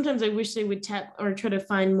sometimes I wish they would tap or try to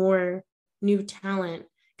find more new talent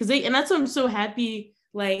and that's why I'm so happy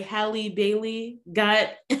like Halle Bailey got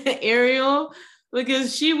Ariel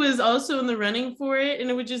because she was also in the running for it and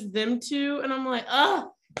it was just them two and I'm like,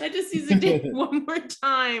 I just see Zendaya one more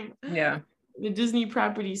time. Yeah. The Disney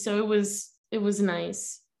property. So it was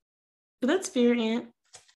nice. But that's fair, Aunt.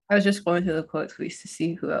 I was just going through the quote tweets to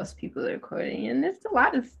see who else people are quoting, and there's a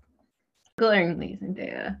lot of glaringly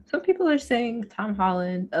Zendaya. Some people are saying Tom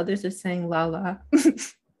Holland, others are saying Lala.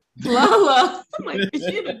 Lala. I'm like,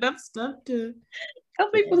 she had enough stuff to.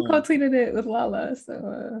 Some people quote tweeted it with Lala,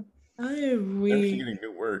 so. I am weak. She's getting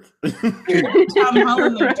good work. Tom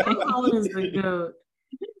Holland is the goat.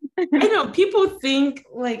 I know people think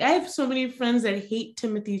like I have so many friends that hate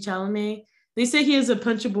Timothée Chalamet. They say he has a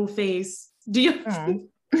punchable face. Do you? I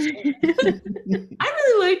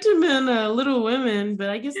really liked him in Little Women, but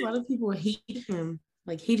I guess a lot of people hate him,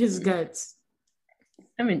 like hate his guts.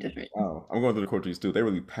 I'm indifferent. Oh, I'm going through the quote tweets too. They're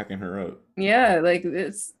really packing her up. Yeah, like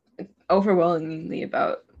it's overwhelmingly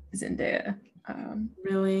about Zendaya.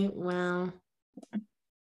 Really? Wow.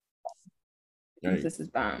 This is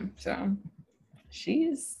bomb. So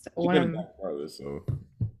she's one of so.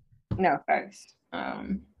 No, thanks.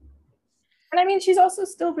 And I mean, she's also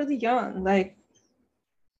still really young. Like,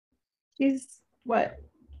 she's what?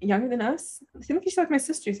 Younger than us? I think she's like my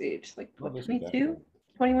sister's age. Like, what, 22?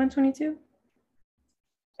 21, 22?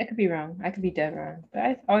 I could be wrong. I could be dead wrong. But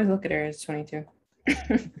I always look at her as 22.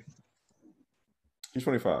 She's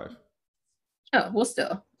 25. Oh, well,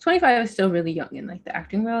 still. 25 is still really young in like the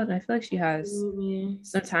acting world. And I feel like she has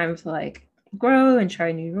some time to like grow and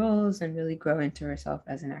try new roles and really grow into herself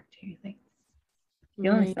as an actor. Like, she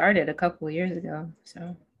only started a couple of years ago,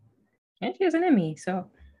 so and she has an Emmy, so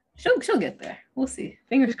she'll get there. We'll see.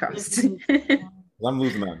 Fingers crossed. I'm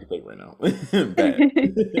losing that debate right now.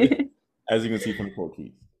 Bad. As you can see from the quote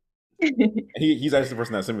tweets. He's actually the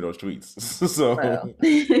person that sent me those tweets. So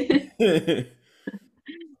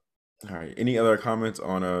all right. Any other comments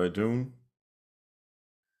on Dune?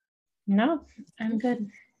 No, I'm good.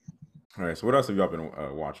 All right. So what else have y'all been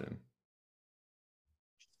watching?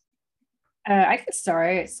 I could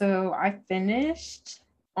start. So I finished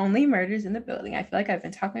Only Murders in the Building. I feel like I've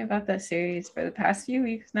been talking about that series for the past few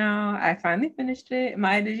weeks now. I finally finished it.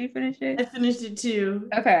 Maya, did you finish it? I finished it too.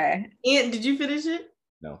 Okay. Aunt, did you finish it?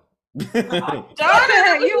 No. Darn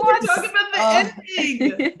it! You want to talk about the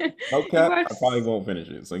ending? Okay, I probably won't finish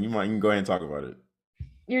it. So you can go ahead and talk about it.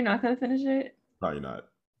 You're not gonna finish it? Probably not.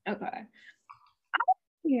 Okay.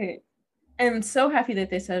 Yeah. I'm so happy that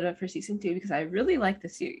they set it up for season 2 because I really like the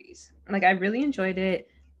series. Like, I really enjoyed it.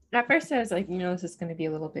 At first, I was like, this is going to be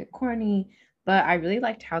a little bit corny, but I really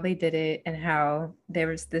liked how they did it and how there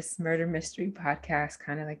was this murder mystery podcast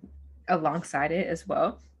kind of like alongside it as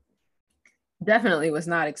well. Definitely was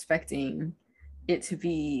not expecting it to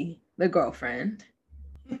be the girlfriend,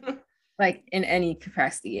 like in any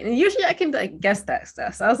capacity. And usually I can like guess that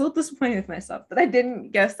stuff. So I was a little disappointed with myself, but I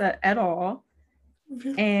didn't guess that at all.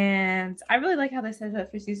 And I really like how they set it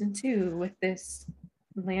up for season 2 with this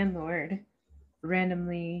landlord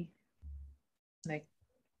randomly like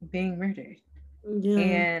being murdered. Yeah.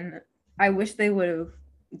 And I wish they would have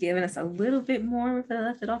given us a little bit more if they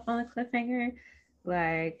left it off on a cliffhanger.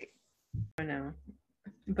 Like, I don't know.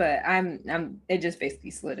 But it just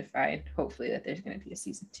basically solidified, hopefully, that there's gonna be a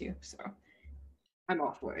season 2. So I'm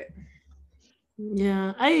all for it.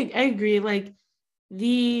 Yeah, I agree. Like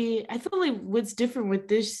I feel like what's different with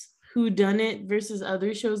this Who Done It versus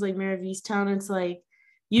other shows like Mare of Easttown, it's like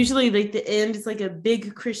usually like the end is like a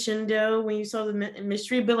big crescendo when you saw the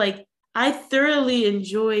mystery, but like I thoroughly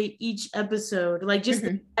enjoy each episode, like just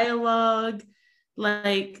the dialogue,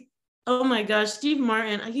 like oh my gosh, Steve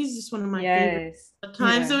Martin, he's just one of my favorites of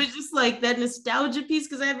time. So it's just like that nostalgia piece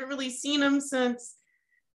because I haven't really seen him since,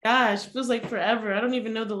 gosh, feels like forever. I don't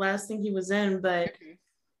even know the last thing he was in, but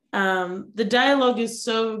the dialogue is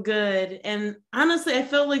so good. And honestly, I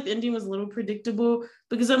felt like the ending was a little predictable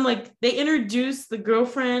because I'm like, they introduced the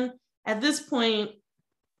girlfriend at this point.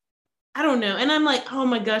 I don't know. And I'm like, oh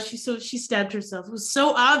my gosh, she stabbed herself. It was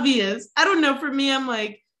so obvious. I don't know. For me, I'm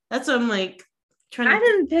like, that's what I'm like trying to. I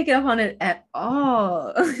didn't pick up on it at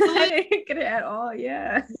all. I didn't get it at all.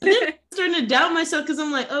 Yeah. I'm starting to doubt myself because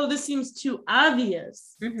I'm like, oh, this seems too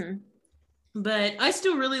obvious. Mm-hmm. But I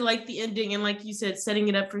still really like the ending, and like you said, setting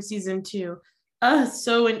it up for season 2.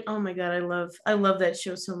 Oh my god, I love that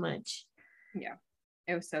show so much. Yeah,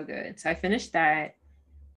 it was so good. So I finished that.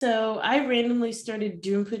 So I randomly started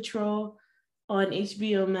Doom Patrol on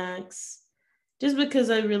HBO Max just because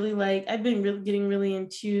I've been getting really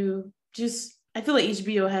into just, I feel like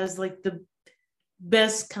HBO has like the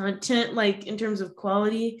best content, like in terms of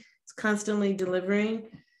quality. It's constantly delivering.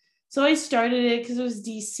 So I started it because it was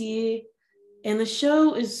DC. And the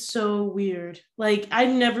show is so weird. Like,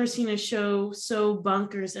 I've never seen a show so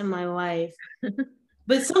bonkers in my life.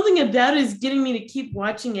 But something about it is getting me to keep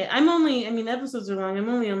watching it. Episodes are long. I'm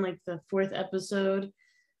only on like the 4th episode.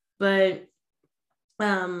 But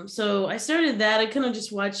so I started that. I kind of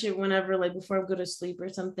just watch it whenever, like before I go to sleep or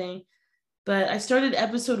something. But I started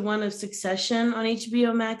episode 1 of Succession on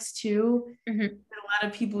HBO Max too. Mm-hmm. A lot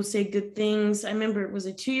of people say good things. I remember, was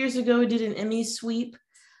it 2 years ago? It did an Emmy sweep.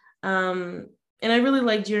 And I really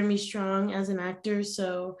like Jeremy Strong as an actor,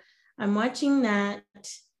 so I'm watching that.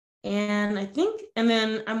 And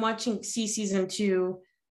then I'm watching season 2.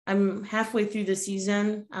 I'm halfway through the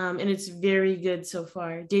season, and it's very good so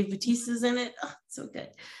far. Dave Bautista's in it. Oh, so good.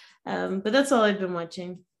 But that's all I've been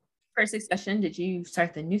watching. For Succession, did you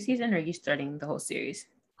start the new season or are you starting the whole series?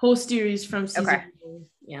 Whole series from season 1.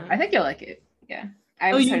 Yeah. I think you'll like it. Yeah. I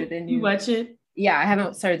haven't started the new. You watch it? Yeah, I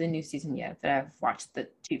haven't started the new season yet, but I've watched the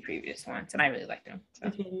 2 previous ones and I really like them. So.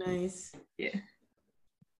 Okay, nice. Yeah.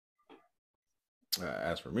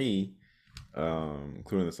 As for me,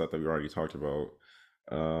 including the stuff that we already talked about,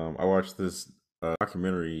 I watched this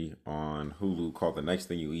documentary on Hulu called "The Next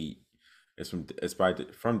Thing You Eat."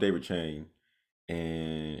 From David Chang,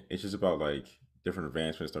 and it's just about like different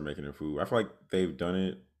advancements they're making in food. I feel like they've done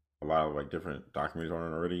it a lot of like different documentaries on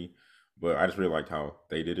it already, but I just really liked how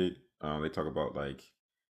they did it. They talk about like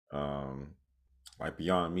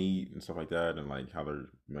Beyond Meat and stuff like that, and like how they're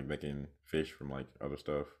like making fish from like other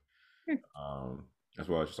stuff, as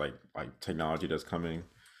well as just like technology that's coming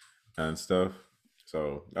and stuff.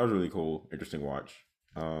 So that was really cool, interesting watch.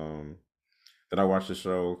 Then I watched a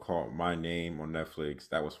show called My Name on Netflix.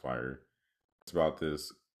 That was fire. It's about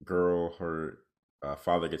this girl. Her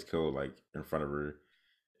father gets killed like in front of her,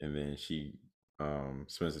 and then she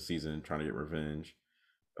spends the season trying to get revenge.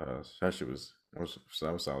 So that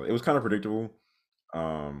was solid. It was kind of predictable,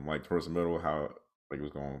 like towards the middle how like it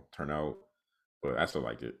was going to turn out, but I still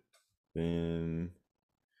liked it. Then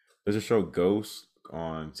there's a show Ghost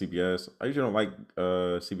on CBS. I usually don't like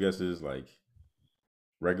CBS's like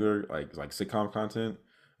regular like sitcom content.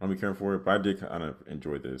 I don't be caring for it, but I did kind of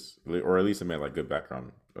enjoy this, or at least it made like good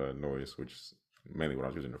background noise, which is mainly what I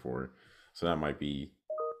was using it for. So that might be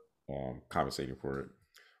compensating for it.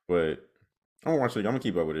 But I'm gonna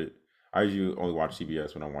keep up with it. I usually only watch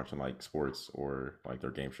CBS when I'm watching like sports or like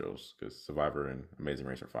their game shows because Survivor and Amazing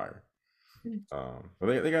Race are fire. But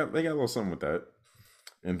they got a little something with that.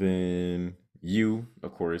 And then You,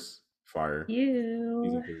 of course, fire You.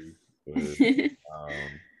 season 3.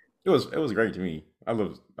 But it was great to me. I I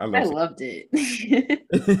love season loved it.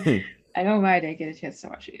 3. I know why I didn't get a chance to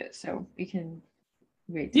watch it yet, so we can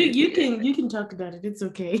wait till You you see it. you can talk about it. It's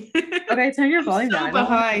okay. Okay, turn your I'm volume down. so I don't want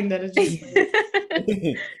behind that it's just like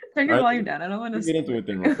to. Turn All your right, volume down. I don't want let me get into to. it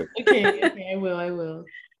then real quick. okay, I will.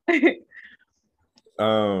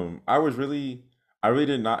 I really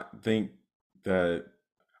did not think that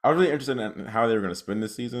I was really interested in how they were going to spend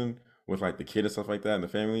this season with like the kid and stuff like that and the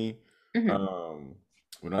family. Mhm. Um,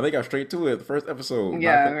 well, now they got straight to it. The first episode, knocked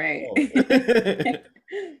Yeah, it right. out.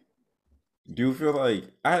 Do you feel like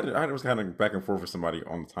I was kind of back and forth with somebody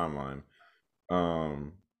on the timeline?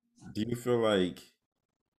 Um, do you feel like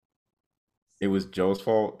it was Joe's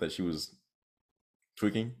fault that she was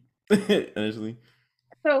tweaking initially?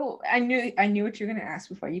 So I knew what you were gonna ask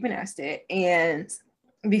before you even asked it, and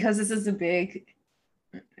because this is a big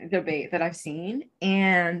debate that I've seen,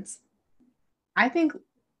 and I think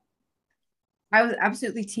I was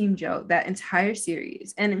absolutely Team Joe that entire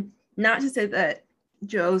series, and not to say that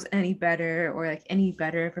Joe's any better or like any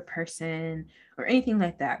better of a person or anything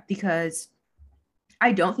like that, because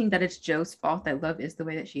I don't think that it's Joe's fault that Love is the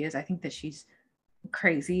way that she is. I think that she's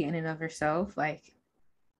crazy in and of herself. Like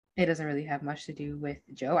it doesn't really have much to do with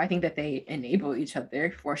Joe. I think that they enable each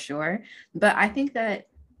other for sure. But I think that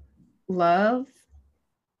Love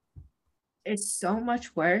is so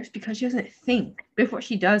much worse because she doesn't think before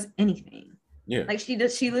she does anything. Yeah. Like she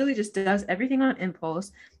literally just does everything on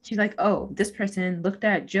impulse. She's like, oh, this person looked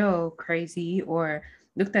at Joe crazy or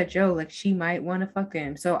looked at Joe like she might want to fuck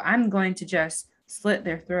him. So I'm going to just slit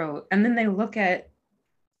their throat. And then they look at,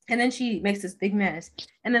 and then she makes this big mess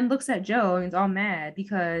and then looks at Joe and is all mad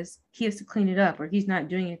because he has to clean it up or he's not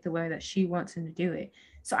doing it the way that she wants him to do it.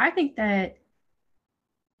 So I think that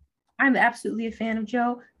I'm absolutely a fan of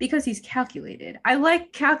Joe because he's calculated. I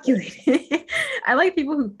like calculated. I like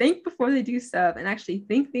people who think before they do stuff and actually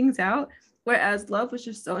think things out. Whereas Love was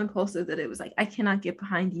just so impulsive that it was like, I cannot get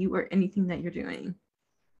behind you or anything that you're doing.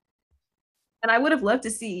 And I would have loved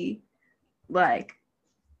to see like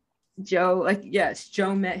Joe, like, yes,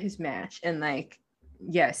 Joe met his match and like,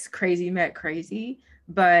 yes, crazy met crazy,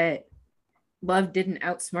 but Love didn't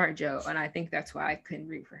outsmart Joe. And I think that's why I couldn't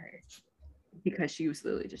root for her because she was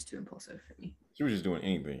literally just too impulsive for me. She was just doing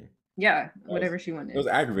anything. Yeah, whatever Was, she it was wanted.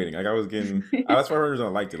 aggravating. Like I was getting. That's why I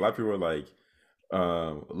liked it. A lot of people were like,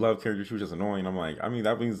 "Love character." She was just annoying. I'm like, I mean,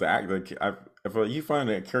 that means the act. Like, if you find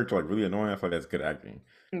a character like really annoying, I feel like that's good acting.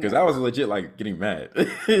 Because I was legit like getting mad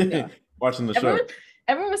Yeah. watching the show.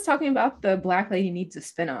 Everyone was talking about the Black Lady needs a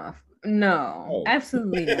spinoff. No, Oh.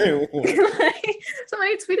 absolutely not. Like,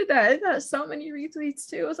 somebody tweeted that. It got so many retweets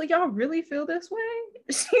too. I was like, y'all really feel this way?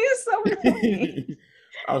 She is so annoying.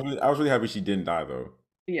 I was really happy she didn't die though.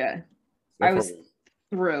 Yeah, That I part was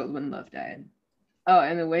thrilled when Love died. Oh,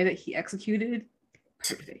 and the way that he executed,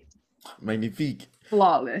 perfect, magnifique.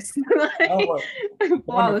 flawless, like,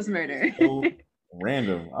 flawless murder. So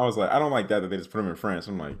random. I was like, I don't like that they just put him in France.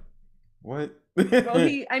 I'm like, what? Well,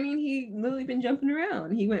 he literally been jumping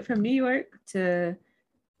around. He went from New York to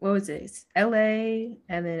what was it? LA,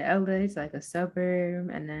 and then LA is like a suburb,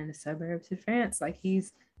 and then a suburb to France. Like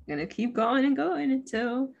he's gonna keep going and going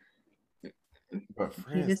until But he's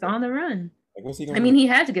France, just on the run. like, what's he I gonna mean, do? he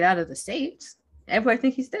had to get out of the States. Everybody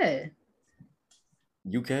think he's dead.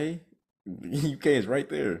 UK? UK is right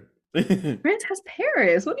there. France has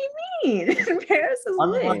Paris. What do you mean? Paris is I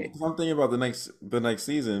mean, like, lit. 'cause I'm thinking about the next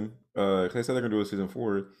season. 'Cause they said they're gonna do a season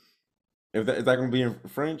 4. If that is that gonna be in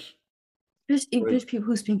French? There's Like, people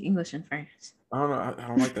who speak English in France. I don't know. I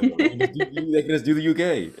don't like that. Though. They can just do the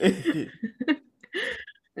UK.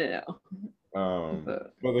 Yeah,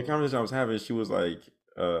 but But the conversation I was having, she was like,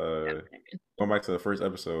 yeah. going back to the first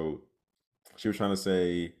episode, she was trying to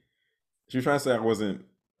say, I wasn't,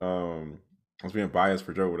 I was being biased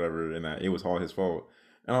for Joe, or whatever, and that it was all his fault.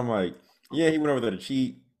 And I'm like, yeah, he went over there to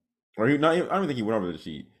cheat, or he not. Even, I don't think he went over there to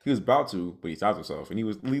cheat. He was about to, but he stopped himself, and he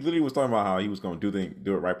literally was talking about how he was going to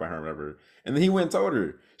do it right by her, or whatever. And then he went and told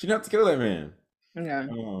her she didn't have to kill that man, Yeah.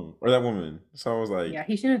 or that woman. So I was like, Yeah,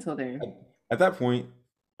 he shouldn't have told her. at that point,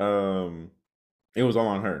 it was all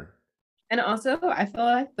on her. And also, I feel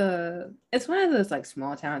like it's one of those like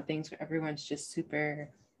small town things where everyone's just super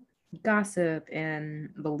gossip and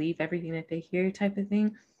believe everything that they hear type of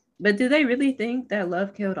thing. But do they really think that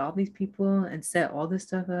Love killed all these people and set all this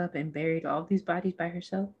stuff up and buried all these bodies by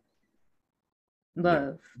herself? Yeah.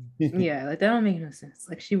 Love. Yeah, like that don't make no sense.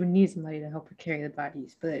 Like she would need somebody to help her carry the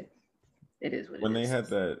bodies, but it is what When it they is. had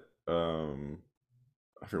that,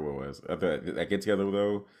 I forget what it was. At that get together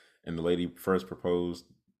though, and the lady first proposed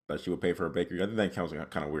that she would pay for her bakery. I think that counts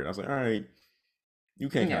kind of weird. I was like, all right, You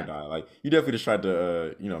can't kind of Yeah. die. Like you definitely just tried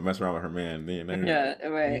to mess around with her man. Then Yeah,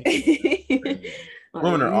 right. crazy. Like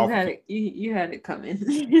Women are you awful had people. it, you had it coming.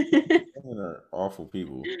 Women are awful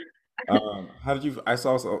people. How did you? I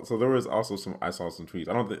saw so there was also some. I saw some tweets.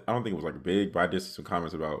 I don't think it was like big, but I did see some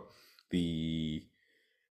comments about the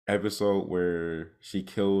episode where she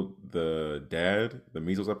killed the dad, the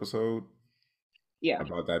measles episode, Yeah,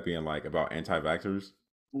 about that being like about anti-vaxxers.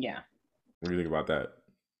 yeah. What do you think about that?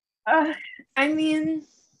 Uh, I mean,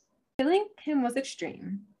 killing him was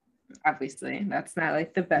extreme. Obviously, that's not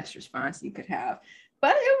like the best response you could have.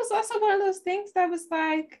 But it was also one of those things that was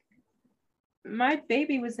like, my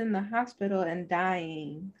baby was in the hospital and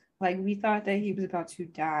dying. Like, we thought that he was about to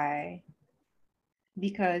die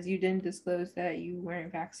because you didn't disclose that you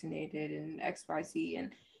weren't vaccinated and XYZ.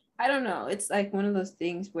 And I don't know. It's like one of those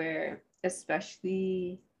things where,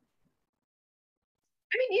 especially,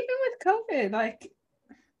 I mean, even with COVID, like,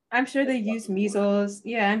 I'm sure they used measles.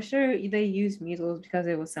 Yeah, I'm sure they used measles because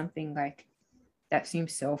it was something like that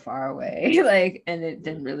seems so far away. Like, and it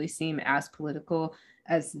didn't really seem as political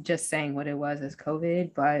as just saying what it was as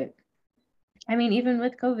COVID. But I mean, even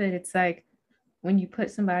with COVID, it's like when you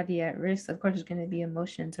put somebody at risk, of course, there's going to be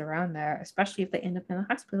emotions around that, especially if they end up in the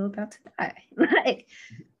hospital about to die. Like,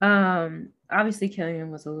 obviously, killing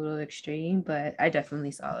him was a little extreme, but I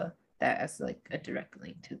definitely saw that as like a direct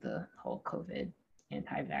link to the whole COVID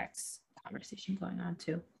anti-vax conversation going on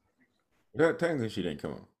too. Technically, she didn't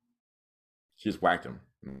kill him. She just whacked him,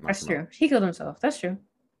 and knocked That's him out. true. He killed himself. That's true.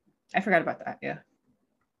 I forgot about that. Yeah.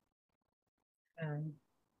 Um,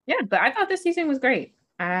 yeah, but I thought this season was great.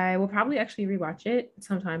 I will probably actually rewatch it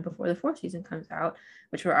sometime before the fourth season comes out,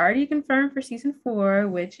 which we're already confirmed for season 4,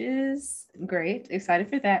 which is great. Excited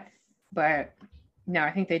for that. But no,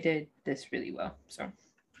 I think they did this really well. So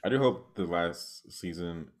I do hope the last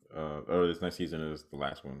season, or this next season, is the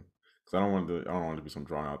last one because I don't want it to be some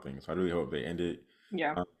drawn out thing. So I really hope they end it,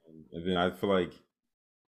 yeah. um, and then I feel like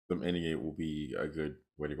them ending it will be a good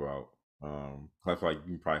way to go out. 'Cause I feel like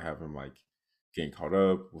you can probably have him like getting caught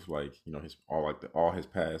up with like his all his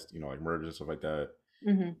past like murders and stuff like that.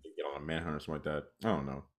 Hmm. Get on a manhunt or something like that. I don't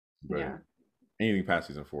know, but Yeah. anything past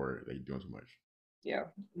season 4, they doing too much. Yeah.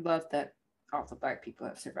 Love that all the Black people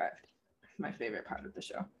have survived. My favorite part of the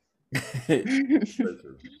show. Very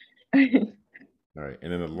true. All right,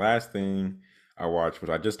 and then the last thing I watched, which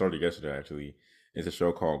I just started yesterday, actually, is a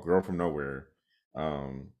show called Girl from Nowhere.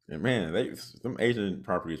 And man, them Asian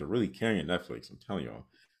properties are really carrying Netflix. I'm telling y'all.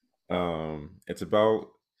 It's about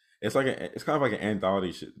it's kind of like an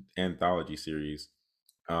anthology series.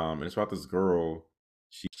 And it's about this girl.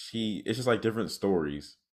 She it's just like different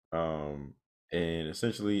stories. And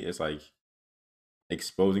essentially it's like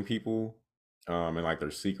exposing people, and like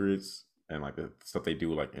their secrets and like the stuff they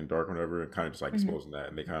do like in dark or whatever, and kind of just like Mhm. exposing that.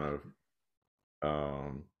 And they kind of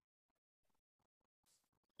um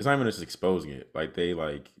it's not even just exposing it. Like they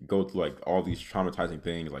like go through like all these traumatizing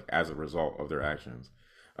things like as a result of their actions.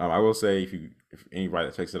 I will say if anybody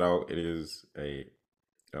that checks it out, it is a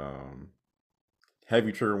um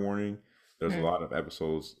heavy trigger warning. There's a Mhm. lot of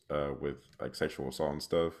episodes with like sexual assault and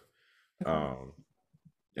stuff. Okay. Um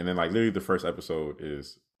and then like literally the first episode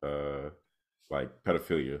is like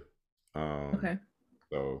pedophilia. Um Okay.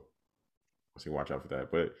 so you watch out for that.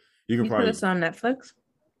 But you can You put probably this on Netflix?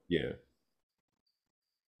 yeah.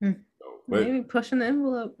 Hmm. But Maybe pushing the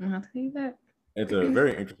envelope. I'll tell you that. it's a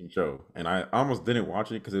very interesting show, and I almost didn't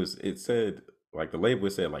watch it because it said like the label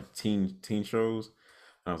said like teen shows.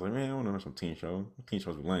 And I was like, man, I want to know some teen show. Teen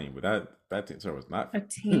shows be lame, but that teen show was not A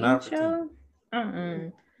teen not for teen. show? Uh-uh.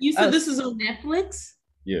 You Oh, said this is on Netflix?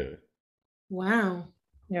 Yeah, Wow.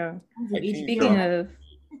 yeah. Sounds like like teen Speaking show.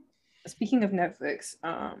 HBO. of Netflix,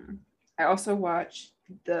 I also watched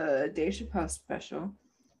the Dave Chapelle special.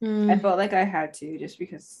 I Mm. felt like I had to just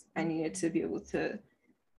because I needed to be able to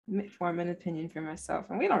form an opinion for myself,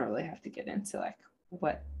 and we don't really have to get into like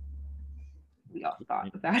what we all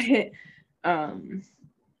thought about it. Um,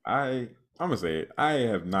 I'm gonna say it. I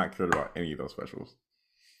have not cared about any of those specials.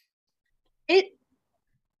 it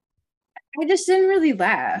I just didn't really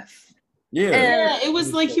laugh, Yeah, and Yeah, it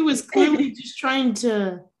was like he was clearly just trying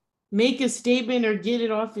to make a statement or get it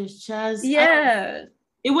off his chest. yeah,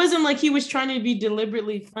 It wasn't like he was trying to be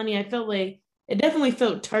deliberately funny. I felt like it definitely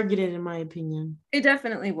felt targeted, in my opinion. it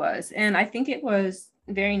definitely was. And I think it was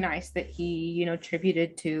very nice that he,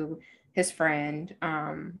 tributed to his friend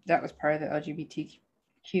that was part of the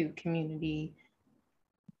LGBTQ community.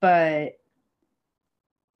 But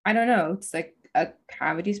I don't know, it's like a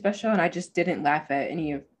comedy special, and I just didn't laugh at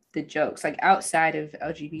any of the jokes, like outside of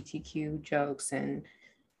LGBTQ jokes and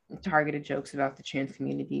targeted jokes about the trans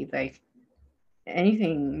community. Like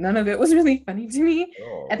anything. None of it was really funny to me. I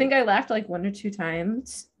Oh, think I laughed like one or two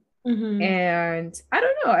times. Mm-hmm. And I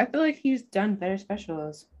don't know. I feel like he's done better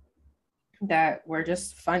specials that were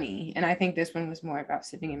just funny. And I think this one was more about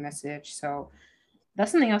sending a message. So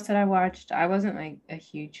that's something else that I watched. I wasn't like a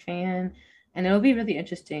huge fan. And it'll be really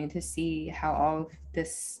interesting to see how all of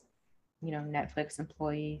this, Netflix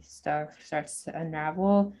employee stuff starts to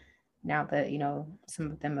unravel now that,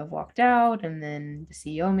 some of them have walked out and then the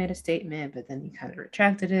CEO made a statement, but then he kind of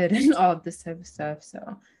retracted it and all of this type of stuff. So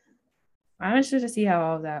I'm interested to see how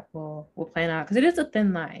all of that will plan out because it is a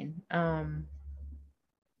thin line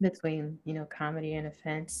between, comedy and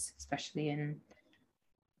offense, especially in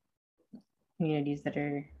communities that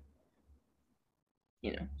are,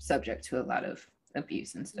 subject to a lot of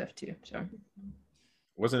abuse and stuff too. So I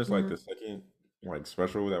wasn't this like Yeah. the second like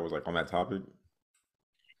special that was like on that topic?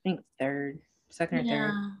 think second or third.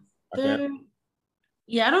 Yeah. I can't. There.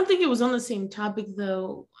 Yeah, I don't think it was on the same topic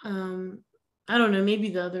though. I don't know, maybe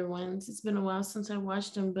the other ones. It's been a while since I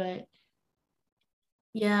watched them, but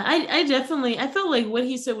yeah, I definitely I felt like what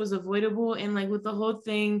he said was avoidable and like with the whole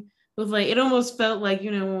thing with like it almost felt like,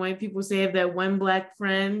 when white people say I have that one black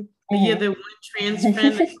friend, but yeah, Mhm. the one trans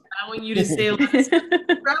friend that's allowing you to say a lot of stuff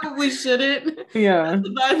you probably shouldn't. That's Yeah. the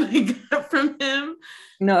vibe I got from him.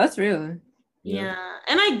 No, that's real. Yeah. Yeah.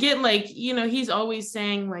 And I get like, he's always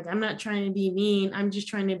saying, like, I'm not trying to be mean. I'm just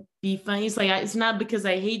trying to be funny. It's like, it's not because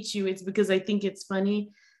I hate you, it's because I think it's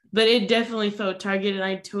funny. But it definitely felt targeted.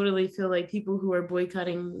 I totally feel like people who are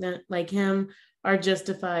boycotting that, like him are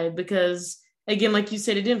justified because, again, like you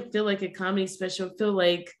said, it didn't feel like a comedy special. It felt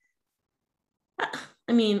like,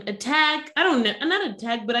 I mean, attack. I don't know, not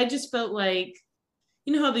attack, but I just felt like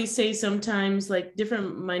how they say sometimes like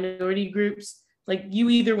different minority groups like you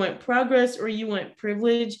either want progress or you want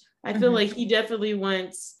privilege. I feel Mhm. like he definitely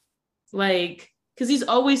wants like because he's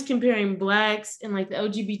always comparing blacks and like the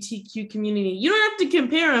LGBTQ community. You don't have to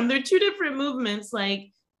compare them, they're two different movements,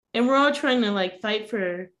 like, and we're all trying to like fight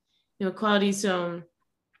for equality. So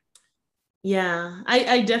yeah,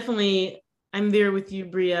 I definitely, I'm there with you,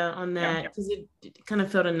 Bria, on Yeah. that because it kind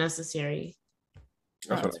of felt unnecessary.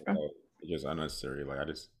 That's Oh, what that's I real. thought. It's just unnecessary. Like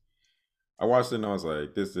I watched it and I was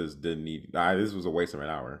like, this just didn't need. This was a waste of an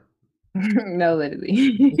hour. No, literally.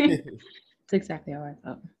 It's exactly how I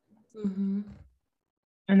felt. Mm-hmm.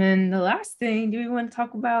 And then the last thing, do we want to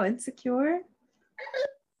talk about Insecure?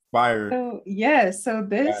 Fire. So yes, so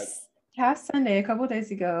Bad. this past Sunday, a couple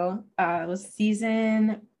days ago, was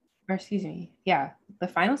the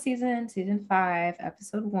final season 5,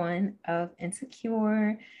 episode 1 of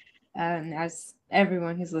Insecure. As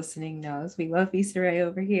everyone who's listening knows, we love Issa Rae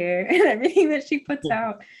over here and everything that she puts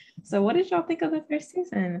out. So, what did y'all think of the first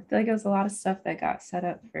season? I feel like it was a lot of stuff that got set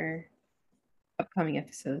up for upcoming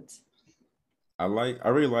episodes. I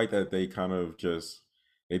really like that they kind of just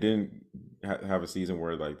they didn't have a season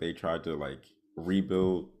where like they tried to like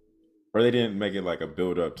rebuild, or they didn't make it like a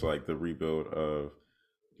build up to like the rebuild of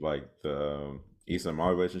like the Issa and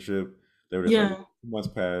Molly relationship. They were just like Yeah. 2 months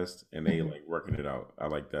passed and they Mhm. like working it out. I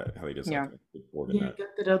like that how they just like Yeah, look forward in Yeah, that. got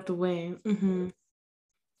that out the way. Mm-hmm.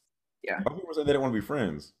 yeah. A lot of people said they didn't want to be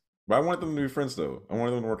friends, but I wanted them to be friends though. I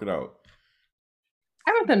wanted them to work it out.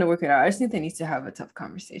 I want them to work it out. I just think they need to have a tough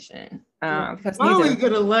conversation Yeah. because Molly neither,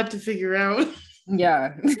 got a lot to figure out.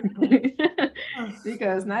 yeah,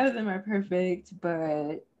 because neither of them are perfect.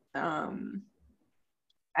 But um,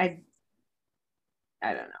 I,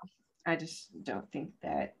 I don't know. I just don't think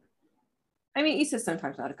that. I mean, Issa's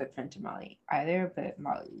sometimes not a good friend to Molly either, but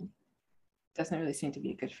Molly doesn't really seem to be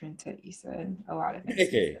a good friend to Issa in a lot of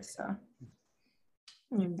Okay. instances. So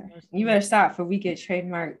you better stop for we get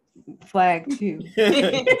trademark flag too.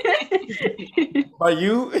 By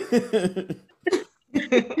you?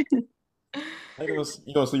 You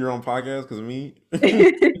gonna see your own podcast because of me?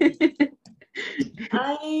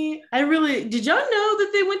 I really, did y'all know that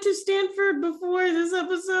they went to Stanford before this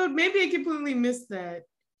episode? Maybe I completely missed that.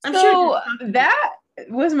 I'm sure they So talked about it. that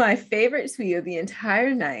was my favorite tweet of the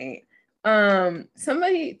entire night.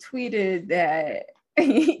 Somebody tweeted that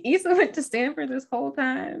Issa went to Stanford this whole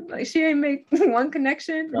time. Like she didn't make one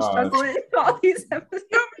connection and God. struggling all these episodes.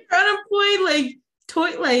 Unemployed, like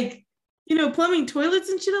like plumbing toilets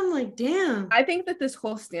and shit. I'm like, damn. I think that this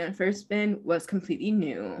whole Stanford spin was completely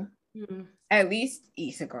new. Hmm. At least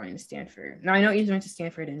Issa going to Stanford. Now I know Issa went to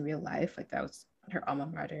Stanford in real life, like that was her alma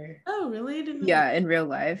mater. Oh, really? I didn't know. Yeah, in real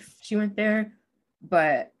life she went there,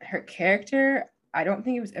 but her character, I don't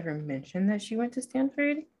think it was ever mentioned that she went to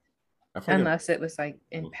Stanford, I feel like unless it was like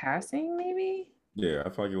in passing, maybe. yeah, I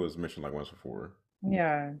feel like it was mentioned like once before.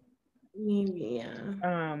 Yeah. Maybe,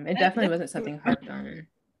 yeah. It definitely wasn't something harped on.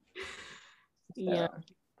 Yeah.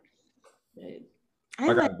 So I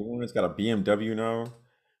My guy like Lawrence got a BMW now.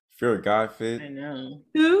 Fear of God I fit. know.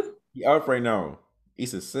 who? He up right now.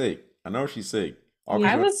 Issa's sick. I know she's sick. All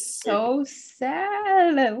Yeah. I because was so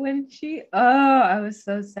sad when I was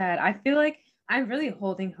so sad. I feel like I'm really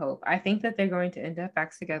holding hope. I think that they're going to end up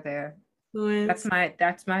back together. Lawrence.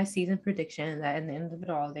 That's my season prediction that in the end of it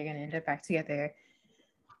all, they're gonna end up back together.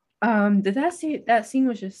 That scene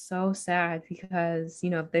was just so sad because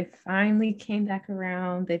they finally came back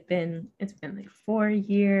around. It's been like 4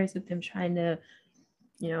 years of them trying to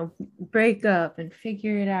break up and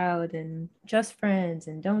figure it out and just friends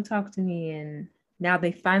and don't talk to me. And now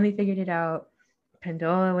they finally figured it out.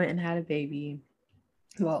 Pandola went and had a baby.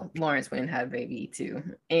 Well, Lawrence went and had a baby too.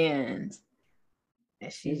 And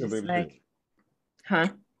He's she's a just baby shit. like, huh? I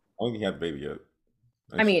don't think he had the baby yet.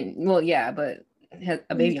 I mean, well, yeah, but has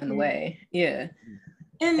a baby on the way. Yeah.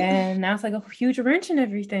 And now it's like a huge wrench in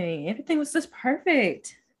everything. Everything was just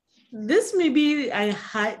perfect. This may be a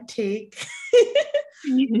hot take,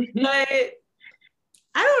 but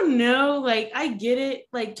I don't know. Like, I get it.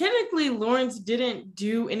 Like, technically, Lawrence didn't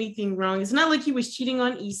do anything wrong. It's not like he was cheating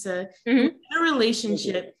on Issa. He was in a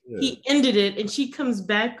relationship. Yeah. He ended it, and she comes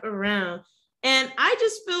back around. And I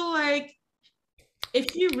just feel like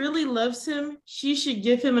if she really loves him, she should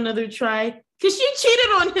give him another try because she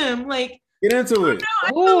cheated on him. Like, Get into it.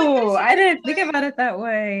 Oh, I didn't think about it that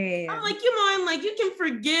way. I'm like, come on, like you can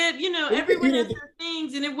forgive, everyone has their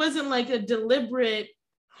things, and it wasn't like a deliberate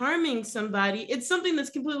harming somebody. It's something that's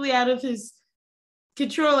completely out of his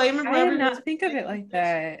control. I remember I did not think of it like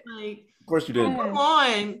that. Like, of course you did. come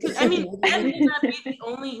on. I mean, that may not be the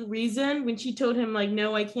only reason when she told him, like,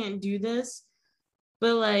 no, I can't do this.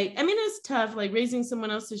 But like, I mean, it's tough, like raising someone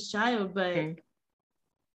else's child, but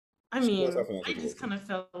I mean, I just kind of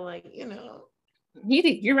felt like,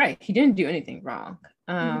 you're right. He didn't do anything wrong.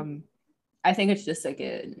 I think it's just like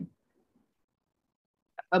a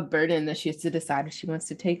burden that she has to decide if she wants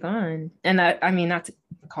to take on. And I mean, not to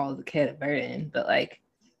call the kid a burden, but like,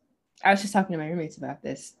 I was just talking to my roommates about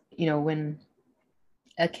this. When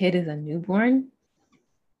a kid is a newborn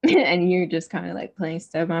and you're just kind of like playing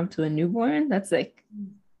stepmom to a newborn, that's like,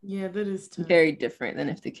 yeah, that is tough. Very different than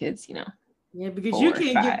if the kid's, yeah, because you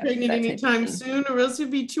can't get pregnant anytime soon, or else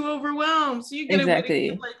you'd be too overwhelmed. So you gotta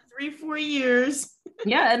wait like 3-4 years.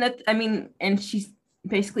 Yeah, and and she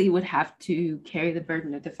basically would have to carry the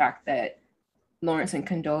burden of the fact that Lawrence and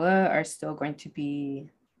Condola are still going to be,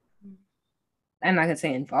 I'm not gonna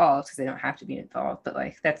say involved because they don't have to be involved, but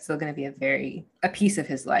like that's still gonna be a piece of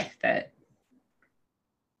his life that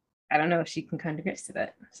I don't know if she can come to grips to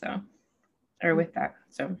that. So, or with that.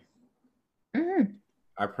 So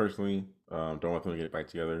I personally don't want them to get back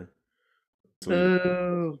together. She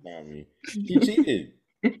cheated.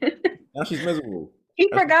 Now she's miserable. He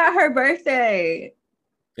forgot her birthday.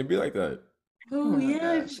 It'd be like that. Oh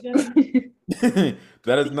yeah.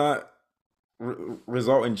 That is not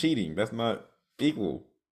result in cheating. That's not equal.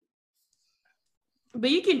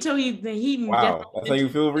 But you can tell he wow, that's how you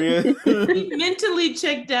feel, Rhea? He mentally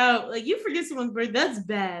checked out. Like, you forget someone's birthday, that's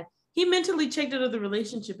bad. He mentally checked out of the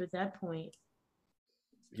relationship at that point.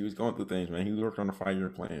 He was going through things, man. He was working on a 5-year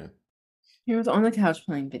plan. He was on the couch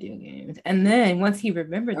playing video games. And then once he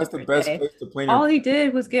remembered that's the best place to play. All he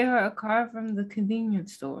did was get her a car from the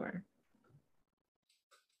convenience store.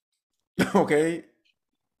 Okay.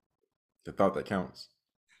 The thought that counts.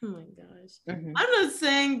 Oh my gosh. I'm not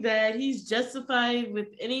saying that he's justified with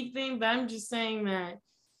anything, but I'm just saying that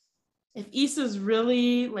if Issa's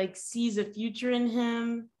really like sees a future in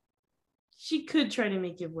him, she could try to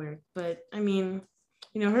make it work. But I mean,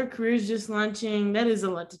 her career's just launching. That is a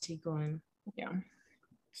lot to take on. Yeah.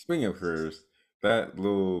 Speaking of careers, that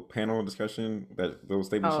little panel discussion, that little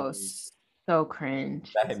statement. Oh, so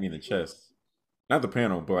cringe. That hit me in the chest. Not the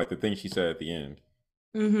panel, but like the thing she said at the end.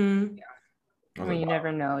 Yeah. I mean, you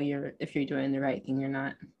never know if you're doing the right thing or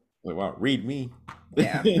not. Like, wow, read me.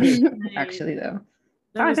 Yeah. Actually, though.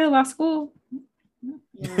 I go to law school.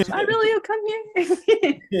 Yeah. I really come here.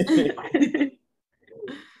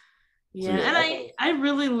 Yeah, and I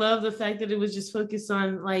really love the fact that it was just focused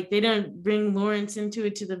on, like, they don't bring Lawrence into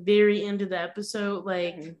it to the very end of the episode.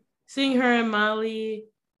 Like, seeing her and Molly,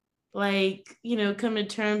 like, come to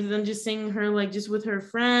terms, and then just seeing her, like, just with her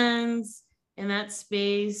friends in that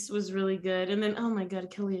space was really good. And then, oh my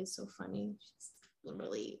God, Kelly is so funny. She's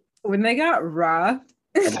literally... When they got robbed.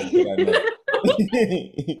 It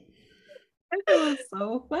was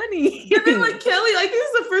so funny. And then, like, Kelly, I think this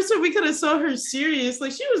is the first time we kind of saw her serious.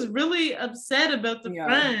 Like, she was really upset about the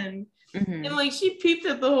friend. And, like, she peeped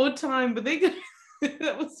at the whole time, but they got...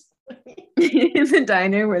 that was funny. In the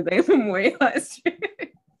diner where they memorialized her.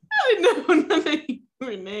 I know, not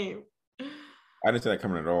her name. I didn't see that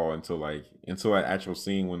coming at all until that actual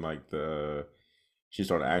scene when like the she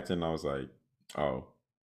started acting. I was like, oh,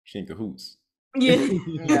 she in cahoots. Yeah.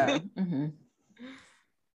 Yeah. Mm-hmm.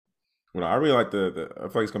 Well, I really like I feel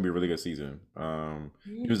like it's gonna be a really good season. Mhm.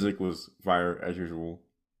 Music was fire as usual.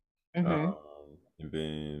 Mm-hmm. And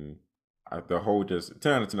then the whole just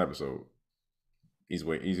 10 out of 10 episode.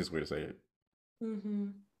 Easiest way to say it.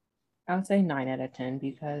 Mhm. I would say 9 out of 10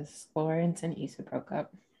 because Florence and Issa broke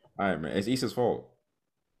up. All right, man. It's Issa's fault.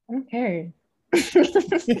 I don't care.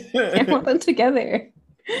 I want them together.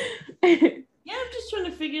 Yeah, I'm just trying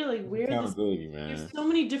to figure like It's where this. accountability, There's man. so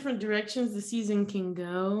many different directions the season can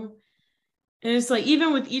go. And it's like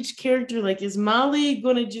even with each character, like is Molly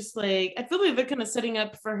gonna just like I feel like they're kind of setting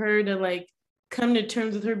up for her to like come to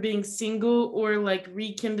terms with her being single or like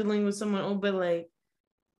rekindling with someone old, but like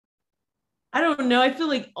I don't know. I feel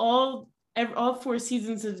like all 4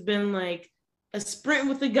 seasons has been like a sprint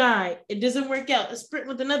with a guy. It doesn't work out. A sprint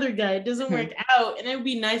with another guy. It doesn't work out. And it would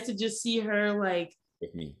be nice to just see her like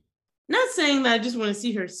With me. not saying that I just want to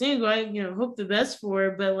see her single. I hope the best for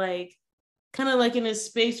her, but like kind of like in a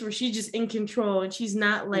space where she's just in control and she's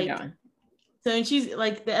not like Yeah. so. And she's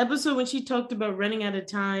like the episode when she talked about running out of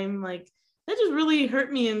time, like that just really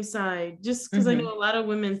hurt me inside. Just because I Mm-hmm. know a lot of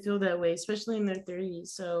women feel that way, especially in their 30s.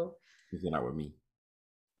 So, He's not with me.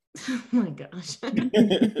 oh my gosh.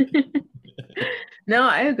 No,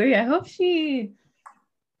 I agree. I hope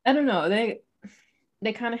I don't know.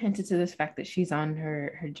 They kind of hinted to this fact that she's on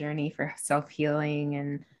her journey for self-healing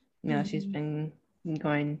and she's Mhm. been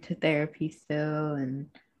going to therapy still and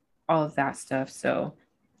all of that stuff. So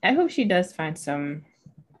I hope she does find some,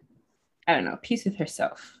 I don't know, peace with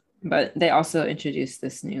herself. But they also introduced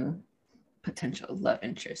this new potential love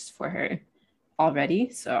interest for her already.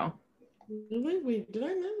 So Wait, did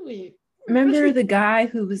I know? Wait. remember the guy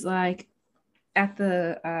who was like at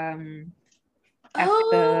the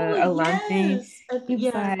Oh, alum thing, yes. he was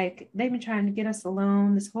Yeah. like, they've been trying to get us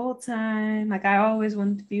alone this whole time. Like, I always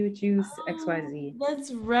wanted to be with you, Oh, XYZ.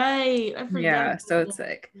 that's right. I forgot Yeah, so about it's that.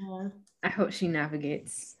 like, Yeah. I hope she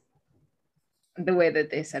navigates the way that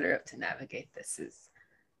they set her up to navigate this is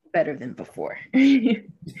better than before.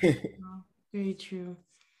 Oh, very true.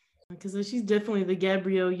 Because she's definitely the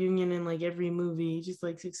Gabrielle Union in like every movie. Just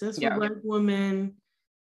like successful Yeah, Black woman,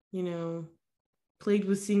 you know, plagued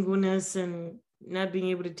with singleness and not being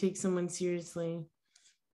able to take someone seriously.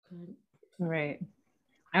 But right.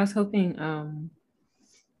 I was hoping,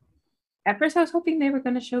 at first I was hoping they were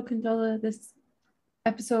going to show Condola this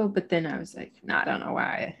episode, but then I was like, nah, I don't know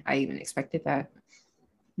why I even expected that.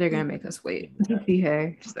 They're going to make us wait to see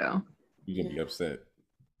her. So, You're gonna be upset.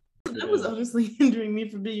 that was honestly hindering me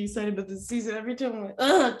from being excited about this season. Every time I'm like,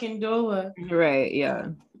 ugh, Condola. right, yeah.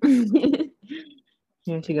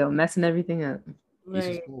 Here she go, messing everything up. Issa's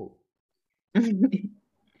Right. cool.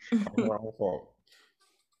 Our own fault.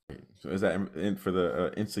 So is that in for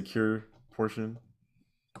the insecure portion?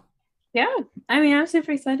 Yeah, I mean, I'm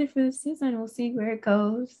super excited for this season. We'll see where it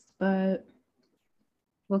goes, but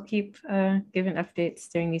we'll keep giving updates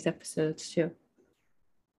during these episodes too.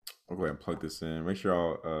 I'll go ahead and plug this in. Make sure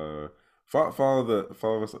y'all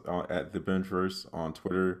follow us at the Bingeverse on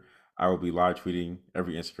Twitter. I will be live tweeting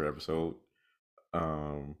every Insecure episode.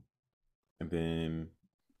 Um, and then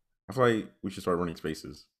I feel like we should start running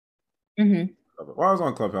spaces. Mm-hmm. While I was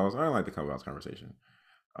on Clubhouse, I didn't like the Clubhouse conversation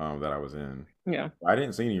that I was in. Yeah. I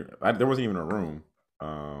didn't see there wasn't even a room.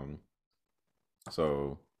 Um,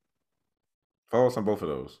 so follow us on both of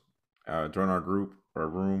those. Join our group or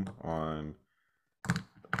room on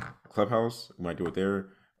Clubhouse. We might do it there.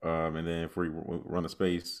 And then if we run the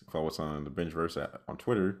space, follow us on the Bingeverse on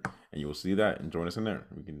Twitter, and you will see that and join us in there.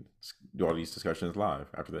 We can do all these discussions live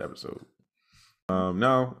after the episode.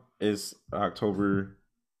 Now it's October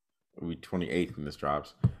 28th when this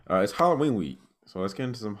drops. It's Halloween week, so let's get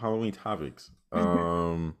into some Halloween topics.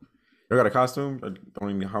 You got a costume?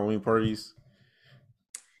 Going to Halloween parties?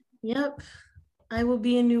 Yep. I will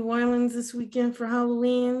be in New Orleans this weekend for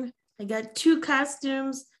Halloween. I got 2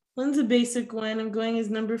 costumes. One's a basic one. I'm going as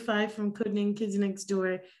number 5 from Codename Kids Next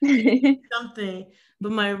Door. Something.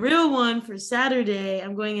 But my real one for Saturday,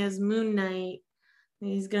 I'm going as Moon Knight.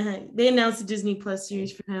 They announced a Disney Plus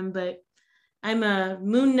series for him, but I'm a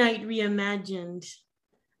Moon Knight reimagined.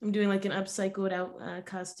 I'm doing like an upcycled out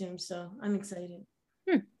costume, so I'm excited.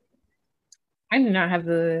 I do not have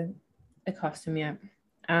the costume yet.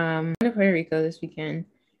 I'm going to Puerto Rico this weekend.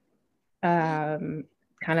 Kind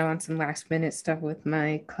of on some last minute stuff with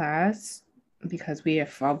my class because we have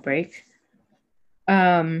fall break.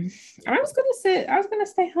 I was gonna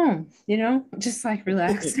stay home, just like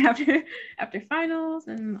relax after finals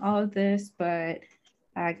and all of this, but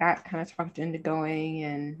I got kind of talked into going,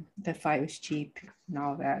 and the flight was cheap and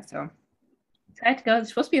all that. So I had to go. It's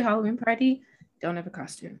supposed to be a Halloween party. Don't have a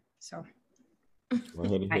costume, so Go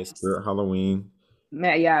ahead and I hit just Spirit Halloween.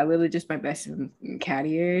 yeah, literally just my best cat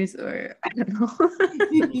ears, or I don't know.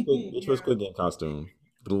 Get your Squid Game costume.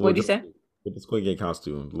 The little What'd you say? jumpsuit. Get the Squid Game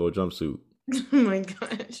costume. The little jumpsuit. Oh my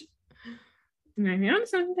gosh. Maybe on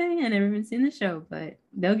something. I never even seen the show, but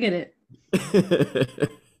they'll get it.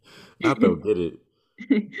 Not they'll get it.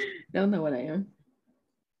 They'll know what I am.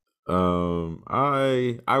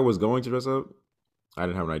 I was going to dress up. I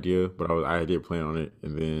didn't have an idea, but I did plan on it,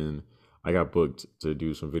 and then I got booked to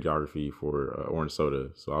do some videography for Orange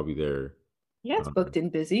Soda, so I'll be there. Yeah, it's booked and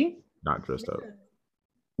busy. Not dressed up.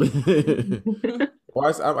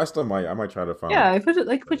 Well, I still might. I might try to find. Yeah,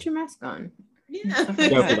 put your mask on. Yeah.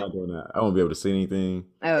 Definitely not doing that. I won't be able to see anything.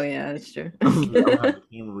 Oh yeah, that's true. I'm gonna have the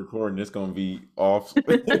camera recording. It's gonna be off.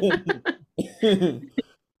 I'm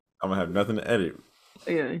gonna have nothing to edit.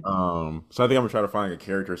 Yeah. So I think I'm gonna try to find a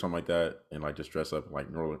character or something like that, and like just dress up in, like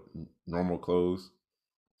normal clothes.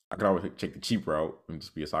 I could always take the cheap route and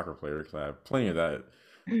just be a soccer player because I have plenty of that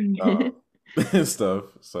stuff.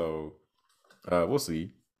 So we'll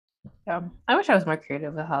see. Yeah, I wish I was more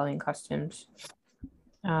creative with Halloween costumes.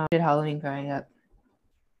 I did Halloween growing up.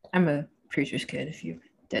 I'm a preacher's kid, if you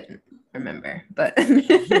didn't remember, but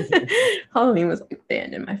Halloween was like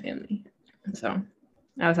banned in my family. So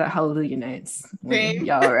I was at Hallelujah nights when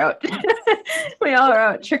y'all are out. When y'all are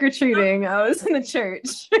out trick or treating, I was in the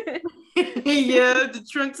church. Yeah, the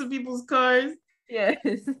trunks of people's cars. Yes.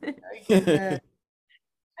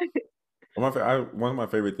 One of my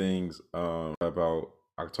favorite things about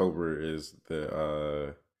October is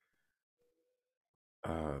the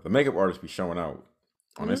makeup artists be showing out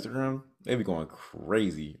on Instagram. They be going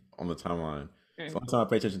crazy on the timeline. So I'm trying to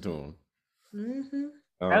pay attention to them.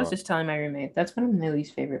 I was just telling my roommate that's one of my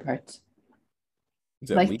least favorite parts.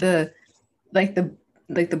 Like the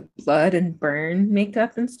blood and burn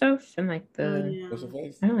makeup and stuff, and like the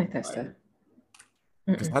I don't like that stuff.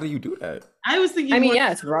 Because how do you do that? I was thinking. I mean,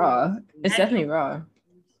 yeah, it's raw. It's definitely raw.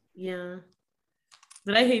 Yeah,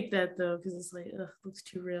 but I hate that though because it's like, ugh, looks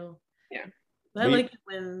too real. Yeah, but I like it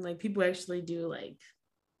when like people actually do like,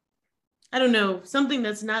 I don't know, something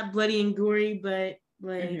that's not bloody and gory, but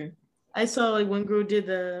like I saw like one girl did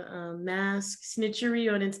the mask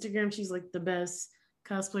snitchery on Instagram. She's like the best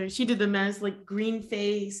cosplayer. She did the mask, like green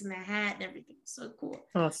face and the hat and everything. So cool.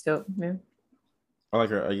 Oh, it's dope, man. I like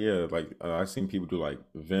her. Yeah, like I've seen people do like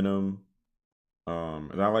Venom,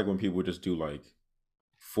 and I like when people just do like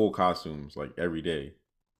full costumes like every day,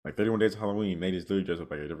 like 31 days of Halloween. They just literally dress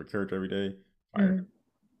up like a different character every day.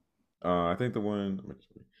 I think the one,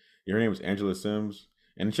 her name was Angela Sims,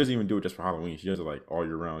 and she doesn't even do it just for Halloween. She does it like all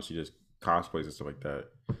year round. She just cosplays and stuff like that.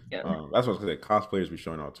 Yeah, that's what I was gonna say. Cosplayers be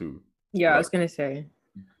showing out too. Yeah, like, I was gonna say.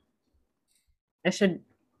 I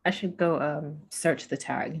should go search the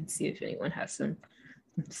tag and see if anyone has some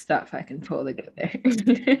stuff I can pull together.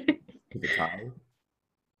 The tag?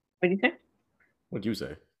 What do you say? What'd you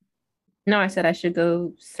say? No, I said I should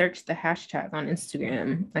go search the hashtag on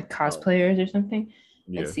Instagram, like cosplayers or something,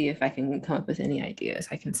 and see if I can come up with any ideas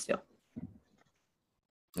I can steal.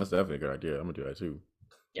 That's definitely a good idea. I'm gonna do that too.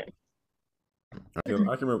 Yeah.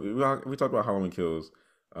 I can remember we talked about Halloween Kills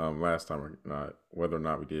last time or not, whether or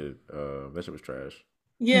not we did. That shit was trash.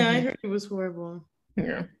 Yeah, I heard it was horrible.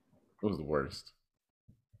 Yeah. It was the worst.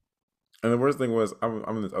 And the worst thing was I'm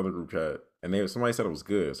in this other group chat and somebody said it was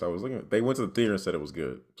good. So I was looking, they went to the theater and said it was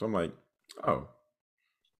good. So I'm like, oh.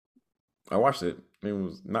 I watched it. It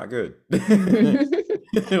was not good.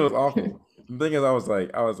 It was awful. The thing is I was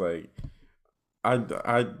like,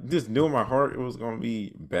 I just knew in my heart it was gonna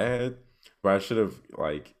be bad, but I should have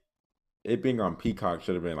like it being on Peacock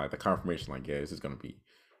should have been like the confirmation, like, yeah, this is gonna be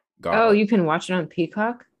God. Oh, you can watch it on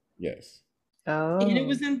Peacock? Yes. Oh. And it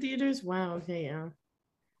was in theaters? Wow, okay, yeah.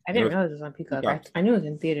 I didn't know it was on Peacock. I knew it was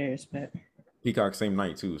in theaters, but Peacock same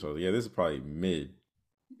night too. So yeah, this is probably mid.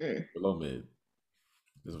 Below mid.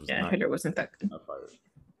 This was I heard it wasn't that good.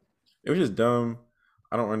 It was just dumb.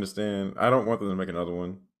 I don't understand. I don't want them to make another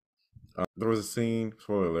one. There was a scene,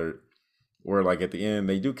 spoiler alert, where like at the end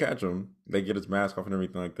they do catch him. They get his mask off and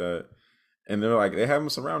everything like that, and they're like they have him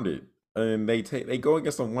surrounded, and they go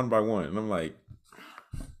against them one by one, and I'm like,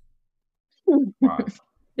 wow.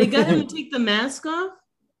 They got him to take the mask off.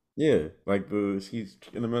 Yeah, like he's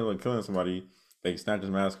in the middle of killing somebody. They snatch his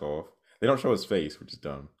mask off. They don't show his face, which is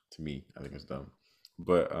dumb to me. I think it's dumb,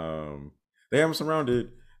 but they have him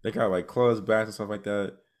surrounded. They got like claws, bats, and stuff like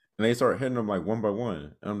that. And they start hitting them like one by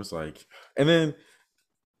one. And I'm just like, and then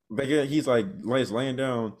he's like laying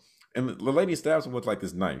down, and the lady stabs him with like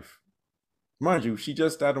this knife. Mind you, she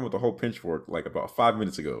just stabbed him with a whole pitchfork like about 5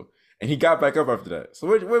 minutes ago, and he got back up after that. So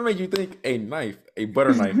what made you think a knife, a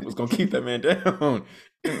butter knife, was gonna keep that man down?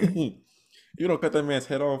 You don't cut that man's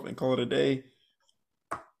head off and call it a day.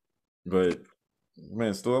 But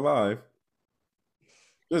man, still alive.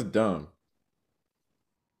 Just dumb.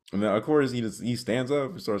 And then of course he stands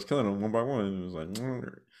up and starts killing them one by one. And it was like,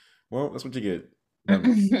 well, that's what you get.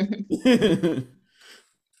 Dumb.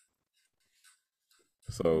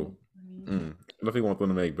 So, I definitely want them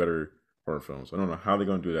to make better horror films. I don't know how they're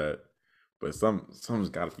gonna do that, but something's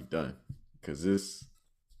got to be done because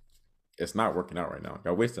it's not working out right now.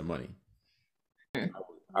 Y'all wasting money.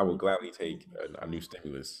 I would gladly take a new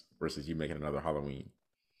stimulus versus you making another Halloween.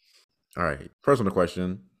 All right, personal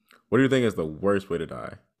question: what do you think is the worst way to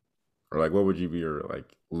die, or like what would you be your like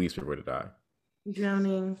least favorite way to die?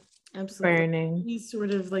 Drowning, absolutely. Burning. Any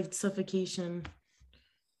sort of like suffocation.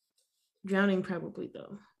 Drowning, probably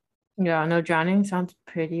though. Yeah, no, drowning sounds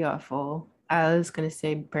pretty awful. I was gonna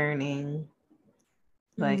say burning.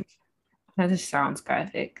 Like that just sounds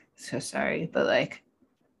graphic. So sorry, but like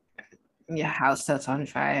your house sets on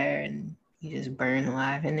fire and you just burn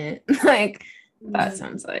alive in it. Like that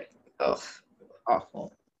sounds like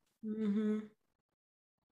awful. I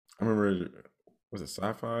remember, was it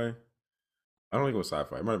sci-fi? I don't think it was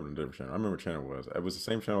sci-fi. It might have been a different channel. I remember what channel it was. It was the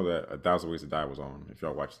same channel that A Thousand Ways to Die was on. If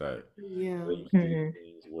y'all watched that, Yeah. they used to do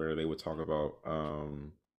things where they would talk about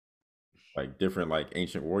like different like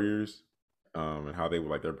ancient warriors, and how they would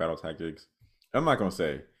like their battle tactics. I'm not gonna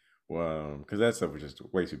say, well, because that stuff was just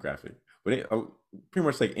way too graphic. But pretty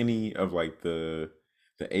much like any of like the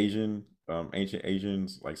Asian ancient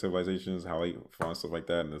Asians like civilizations, how they fought and stuff like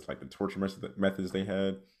that, and it's like the torture methods they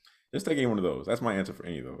had. Just take any one of those. That's my answer for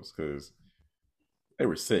any of those because they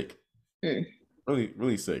were sick, really,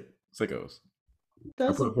 really sick, sickos.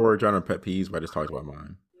 I put horror genre pet peeves, but I just talked about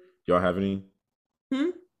mine. Y'all have any?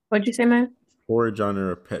 What'd you say, man? Horror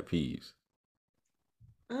genre pet peeves.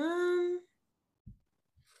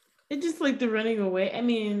 It's just like the running away. I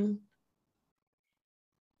mean,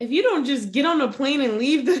 if you don't just get on a plane and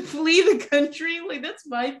flee the country, like that's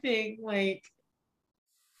my thing. Like,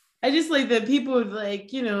 I just like that people like,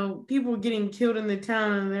 people getting killed in the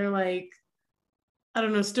town and they're like, I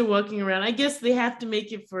don't know, still walking around. I guess they have to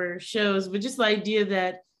make it for shows, but just the idea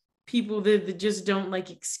that people that just don't like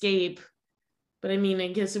escape. But I mean, I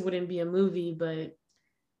guess it wouldn't be a movie, but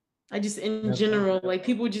I just in general, like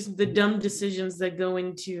people just the dumb decisions that go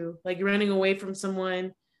into like running away from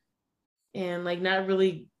someone and like not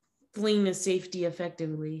really fleeing to safety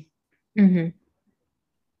effectively. Yeah,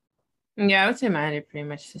 I would say mine are pretty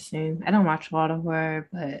much the same. I don't watch a lot of horror,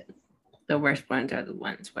 but the worst ones are the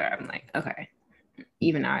ones where I'm like, okay,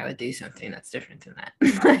 even I would do something that's different than that.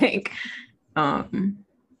 Like,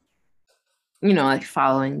 like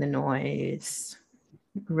following the noise,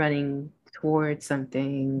 running towards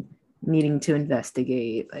something, needing to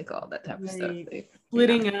investigate, like all that type of stuff. Like,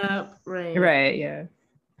 splitting up, right? Right, yeah.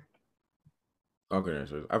 Okay,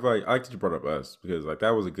 answers. I feel like I like that you brought up Us because like that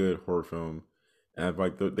was a good horror film, and I feel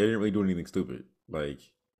like they didn't really do anything stupid. Like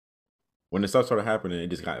when the stuff started happening, it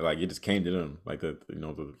just got like it just came to them. Like the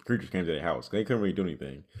creatures came to their house. They couldn't really do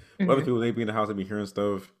anything. Other people they be in the house, they be hearing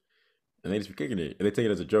stuff, and they just be kicking it, and they take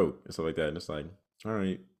it as a joke and stuff like that. And it's like, all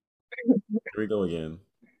right, here we go again.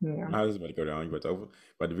 Yeah. How is this about to go down? You about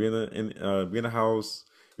to be in the house.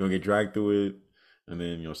 You're gonna get dragged through it, and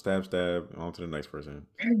then stab on to the next person.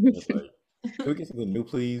 It's like, can we get something new,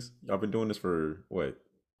 please? Y'all been doing this for what,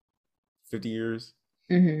 50 years?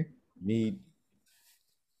 Need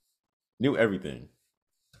new everything.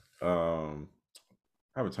 I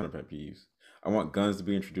have a ton of pet peeves. I want guns to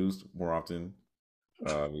be introduced more often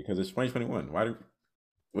because it's 2021.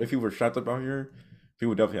 If people were shot up out here,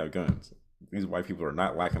 people definitely have guns. These white people are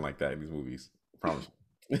not lacking like that in these movies. I promise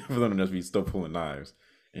you. For them to just be still pulling knives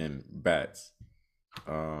and bats.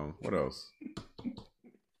 What else?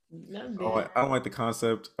 I don't like the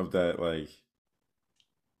concept of that, like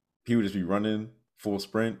people just be running full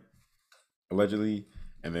sprint, allegedly,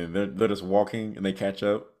 and then they're just walking and they catch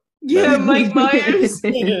up. Yeah, Mike Myers. I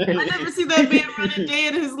never see that man run a day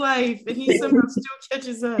in his life, and he somehow still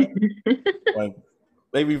catches up. Like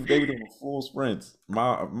they be doing full sprints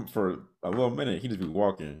for a little minute. He just be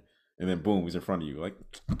walking, and then boom, he's in front of you. Like,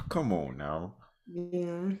 come on now.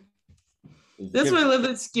 Yeah. That's why I love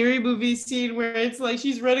that scary movie scene where it's like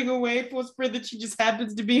she's running away full sprint that she just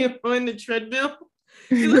happens to be on the treadmill.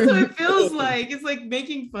 That's what it feels like. It's like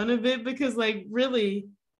making fun of it because like really,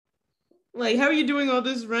 like how are you doing all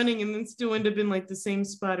this running and then still end up in like the same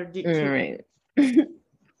spot or get killed? Right.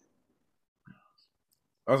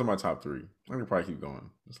 Those are my top three. I can probably keep going.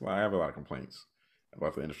 I have a lot of complaints.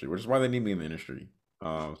 about the industry, which is why they need me in the industry.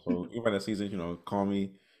 So anybody that sees it, call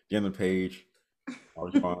me, get on the page. I'll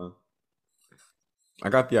respond. I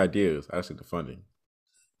got the ideas. I just need the funding.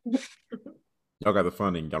 Y'all got the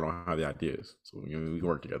funding. Y'all don't have the ideas, so we can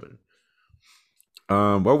work together.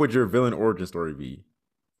 What would your villain origin story be?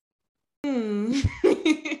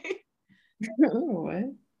 What?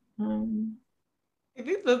 I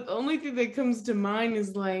think the only thing that comes to mind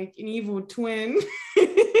is like an evil twin.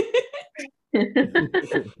 I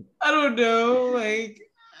don't know. Like,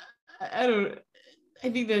 I don't. I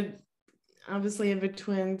think that obviously I have a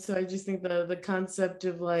twin, so I just think the concept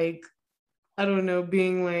of like, I don't know,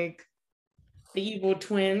 being like the evil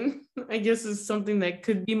twin, I guess is something that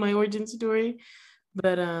could be my origin story.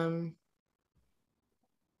 But I'm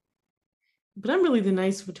really the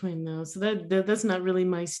nice twin though, so that's not really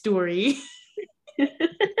my story. I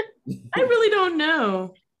really don't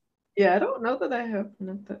know. Yeah, I don't know that I have one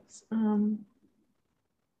of those.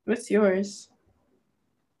 What's yours?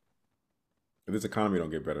 If this economy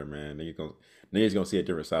don't get better, man, niggas gonna see a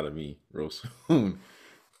different side of me real soon.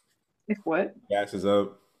 If what? Gas is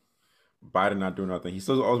up. Biden not doing nothing. He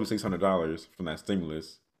still owes me $600 from that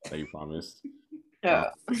stimulus that he promised.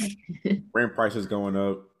 Yeah. Rent prices going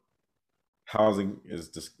up. Housing is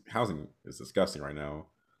disgusting right now.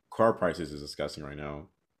 Car prices is disgusting right now.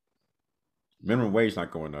 Minimum wage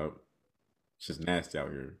not going up. It's just nasty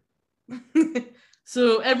out here.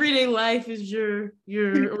 So everyday life is your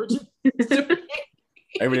origin story.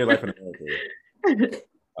 Everyday life in America.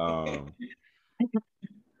 Oh,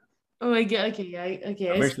 I get. Okay, okay.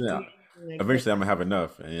 Eventually, I'm gonna have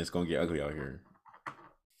enough, and it's gonna get ugly out here.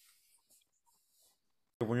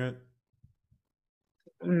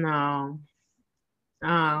 No.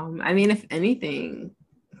 I mean, if anything,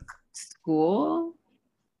 school,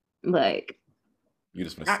 like You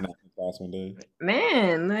just been snapping class one day.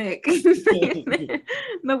 Man, like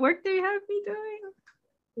the work they have me doing,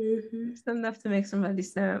 it's enough to make somebody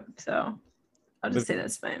snap. So I'll just say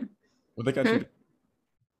that's fine. What they got you do?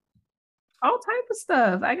 All type of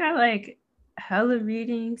stuff. I got like hella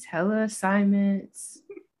readings, hella assignments,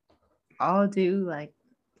 all due like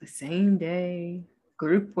the same day,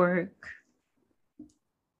 group work.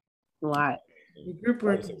 A lot. Group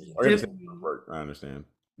work. I understand.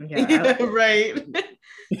 Yeah, right.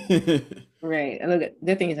 Right. And look,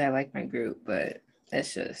 the thing is, I like my group, but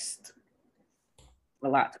it's just a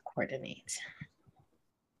lot to coordinate.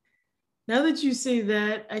 Now that you say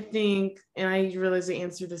that, I think, and I realize I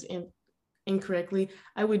answered this incorrectly,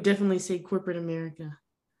 I would definitely say corporate America.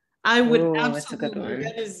 I would absolutely.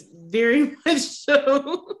 That is very much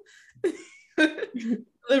so the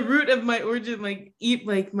root of my origin, like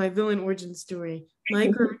my villain origin story,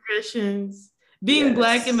 microaggressions, being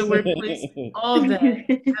Black in the workplace, all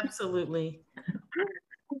that, absolutely.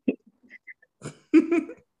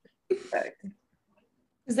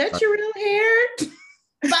 Is that your real hair?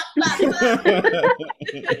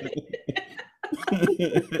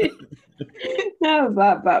 No,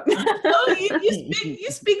 bop, bop. Oh, you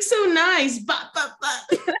speak so nice. Bop, bop, bop.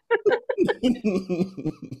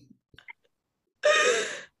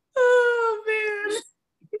 Oh man.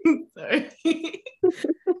 Sorry.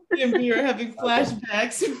 And we are having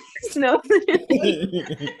flashbacks. No.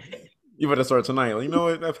 You better start tonight. You know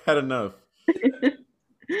what? I've had enough.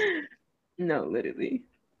 No, literally.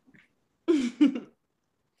 All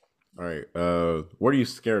right. What are you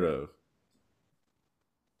scared of?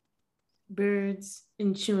 Birds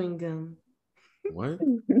and chewing gum. What?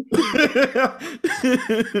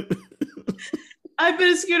 I've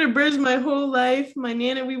been scared of birds my whole life. My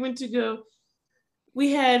Nana,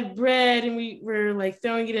 we had bread and we were like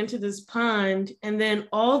throwing it into this pond, and then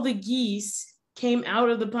all the geese came out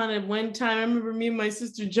of the pond at one time. I remember me and my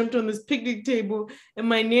sister jumped on this picnic table, and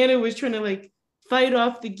my Nana was trying to like fight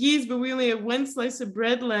off the geese, but we only had one slice of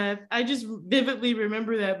bread left. I just vividly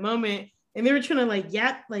remember that moment, and they were trying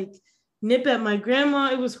to nip at my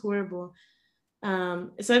grandma. It was horrible.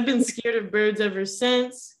 So I've been scared of birds ever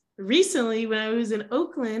since. Recently, when I was in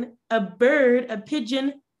Oakland, a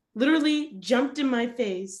pigeon, literally jumped in my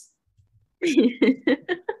face.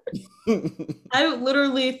 I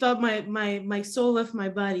literally thought my soul left my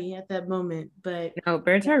body at that moment. But no,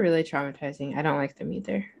 birds are really traumatizing. I don't like them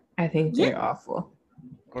either. I think they're awful.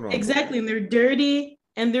 Exactly, and they're dirty,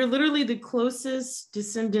 and they're literally the closest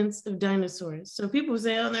descendants of dinosaurs. So people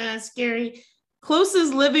say, "Oh, they're not scary."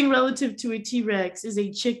 Closest living relative to a T-Rex is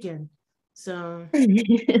a chicken. So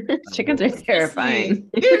chickens are terrifying.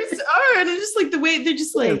 And it's just like the way they're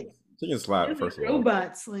just like chickens slap. First of all,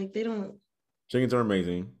 robots. Like they don't. Chickens are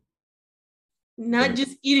amazing. Not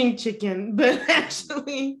just eating chicken, but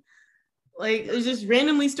actually like it just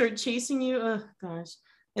randomly start chasing you. Oh gosh.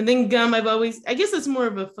 And then gum, I guess that's more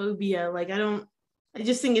of a phobia. Like I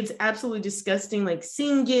just think it's absolutely disgusting. Like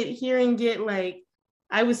seeing it, hearing it, like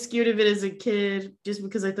I was scared of it as a kid just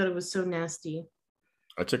because I thought it was so nasty.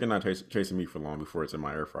 A chicken not chasing me for long before it's in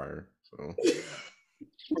my air fryer. So.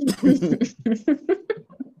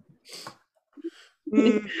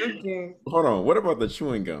 Okay. Hold on. What about the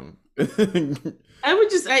chewing gum?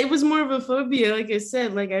 It was more of a phobia. Like I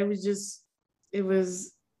said, I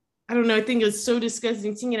don't know. I think it was so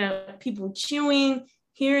disgusting seeing it out, people chewing,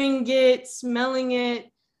 hearing it, smelling it.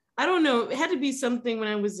 I don't know. It had to be something when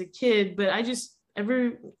I was a kid, but I just,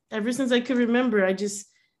 ever since I could remember, I just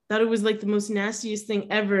thought it was like the most nastiest thing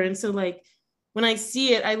ever. And so like, when I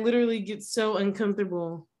see it, I literally get so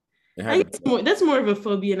uncomfortable. That's more of a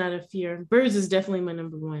phobia, not a fear. Birds is definitely my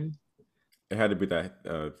number one. It had to be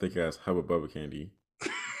that thick ass Hubba Bubba candy.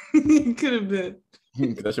 It could have been.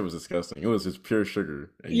 That shit was disgusting. It was just pure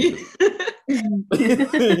sugar. And Yeah.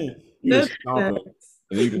 you just stomp it.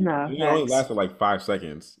 And it only facts. lasted like 5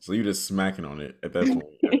 seconds. So you just smacking on it at that point.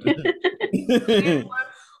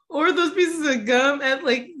 Or those pieces of gum at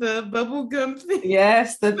like the bubble gum thing.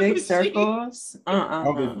 Yes, the big circles.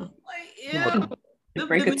 Like, Ew.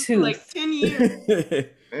 Break a tooth. Like 10 years.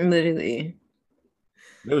 Literally.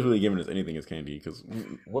 They was really giving us anything as candy because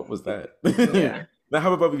what was that? Yeah. That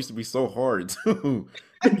Hubba Bubba used to be so hard too.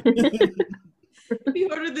 Be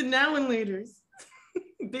harder than now and later.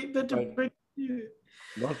 They better break you.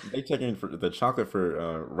 They checking for the chocolate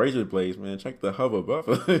for razor blades, man. Check the Hubba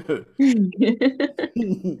Bubba.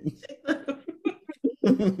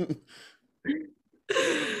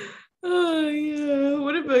 Oh yeah.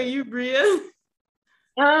 What about you, Bria?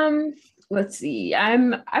 Let's see.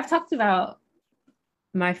 I've talked about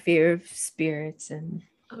my fear of spirits and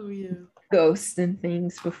ghosts and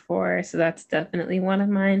things before, so that's definitely one of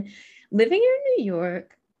mine. Living in New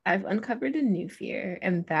York, I've uncovered a new fear,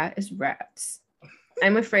 and that is rats.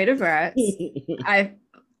 I'm afraid of rats. I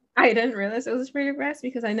didn't realize I was afraid of rats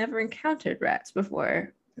because I never encountered rats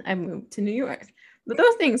before I moved to New York. But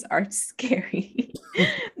those things are scary.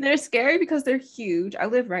 They're scary because they're huge. I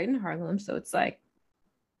live right in Harlem, so it's like,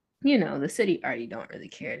 you know, the city already don't really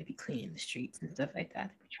care to be cleaning the streets and stuff like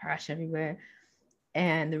that. There's trash everywhere.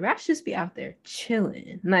 And the rats just be out there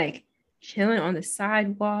chilling, like chilling on the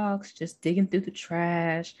sidewalks, just digging through the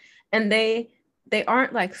trash. And they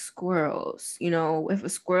aren't like squirrels. You know, if a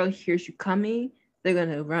squirrel hears you coming, they're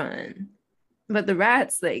gonna run. But the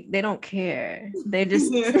rats, like, they don't care. They just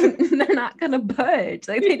they're not gonna budge.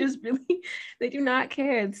 Like they do not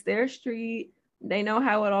care. It's their street. They know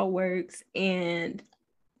how it all works. And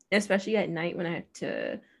especially at night when I have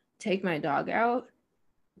to take my dog out,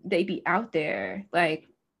 they be out there like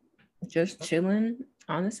just chilling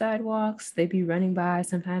on the sidewalks. They be running by.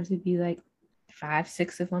 Sometimes it'd be like 5,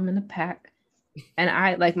 6 of them in a pack. And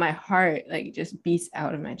I like my heart like just beats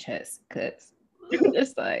out of my chest because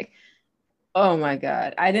just like, oh my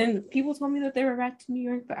God. People told me that there were rats in New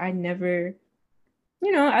York, but I never,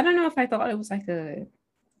 I don't know if I thought it was like a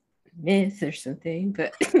myth or something,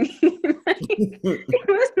 but it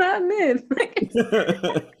was not a myth. Like,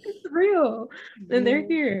 it's real. And they're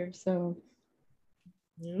here. So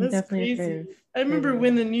that's definitely crazy. I remember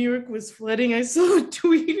when the New York was flooding, I saw a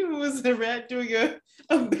tweet. It was a rat doing a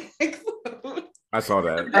backflip. I saw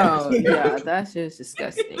that. Oh yeah, that's just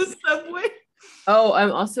disgusting. In the subway. Oh,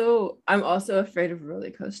 I'm also afraid of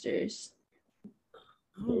roller coasters.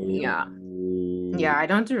 Yeah, I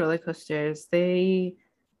don't do roller coasters. They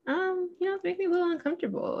make me a little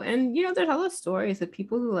uncomfortable. And there's all those stories of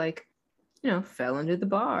people who like, fell under the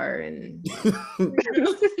bar and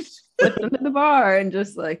slipped under the bar and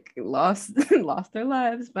just like lost their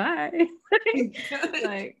lives. Bye.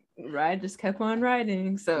 Like ride just kept on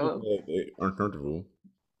riding. So they aren't comfortable.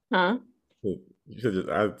 Huh? I think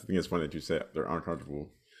it's funny that you said they're uncomfortable.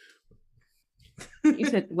 You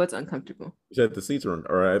said what's uncomfortable? You said the seats are,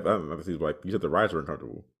 or I don't know the seats, but you said the rides are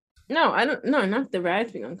uncomfortable. No, I don't. No, not the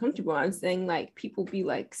rides being uncomfortable. I'm saying like people be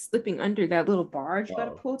like slipping under that little barge you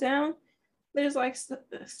gotta pull down. There's like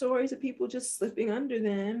stories of people just slipping under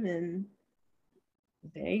them, and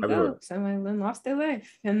there you go. Someone lost their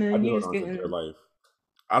life, and then you just get in their life.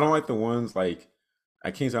 I don't like the ones like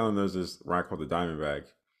at Kings Island. There's this ride called the Diamondback,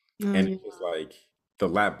 and it's just like the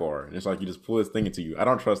lap bar, and it's like you just pull this thing into you. I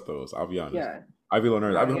don't trust those. I'll be honest. Yeah. I'd be a little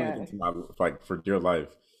nervous. I'd be holding it to my like for dear life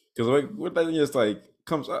because like what that just like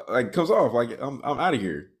comes off like I'm out of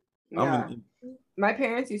here. Yeah. My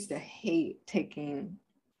parents used to hate taking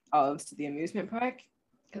olives to the amusement park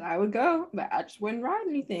because I would go, but I just wouldn't ride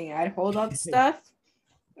anything. I'd hold all the stuff,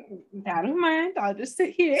 I don't mind. I'll just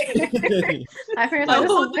sit here. My parents Like, are just a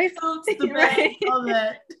hold the waste. coats, the bag, Right? all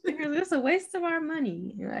that. It's just a waste of our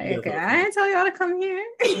money. Yeah, Like, I didn't tell y'all to come here.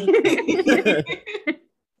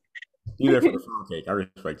 You there for the funnel cake. I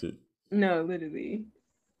respect it. No, literally.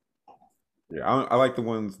 Yeah, I like the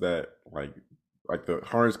ones that like the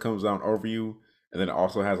harness comes down over you, and then it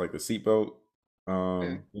also has like the seatbelt,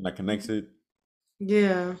 and that connects it.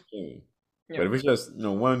 Yeah. Yeah. But Yeah. if it's just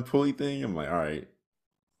one pulley thing, I'm like, all right,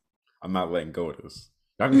 I'm not letting go of this.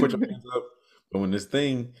 Y'all can put your hands up, but when this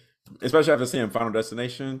thing, especially after seeing Final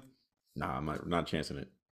Destination, nah, I'm not chancing it.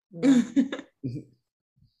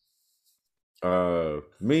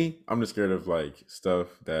 Me, I'm just scared of like stuff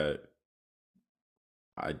that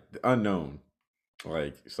unknown,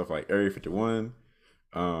 like stuff like Area 51,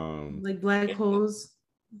 Like black holes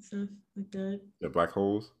and stuff like that. the black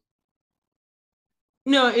holes.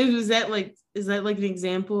 No, is that like an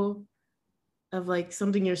example of like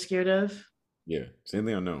something you're scared of? Yeah, same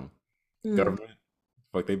thing unknown. Hmm. Government,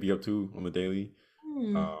 like they be up to on the daily.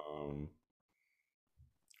 Hmm.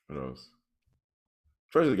 What else?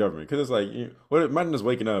 Especially the government, because it's like, what? Imagine just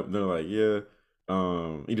waking up and they're like, yeah,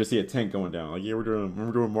 you just see a tank going down. Like, yeah, we're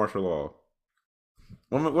doing martial law.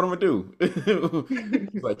 What am I gonna do?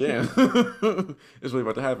 It's like, damn, it's really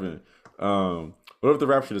about to happen. What if the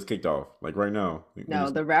rapture just kicked off? Like right now. No,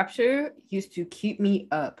 the rapture used to keep me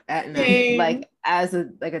up at night, Same. like as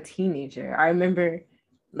a teenager. I remember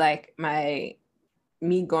like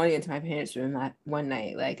me going into my parents' room that one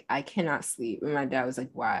night, like I cannot sleep. And my dad was like,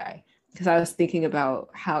 why? Because I was thinking about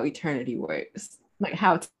how eternity works, like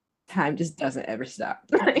how time just doesn't ever stop.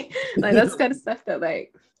 like that's kind of stuff that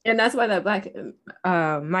like, and that's why that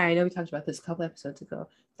Maya, I know we talked about this a couple episodes ago,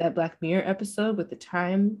 that Black Mirror episode with the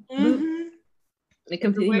time loop. It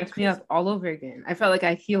completely messed me up all over again. I felt like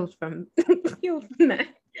I healed from that.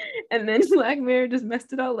 And then Black Mirror just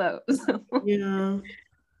messed it all up. So. Yeah.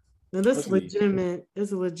 No, that's Honestly, legitimate.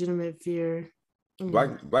 That's a legitimate fear.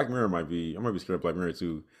 Black Mirror I might be scared of Black Mirror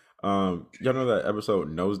too. Y'all know that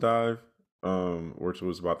episode Nosedive, which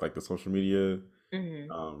was about like the social media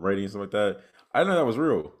rating and stuff like that. I didn't know that was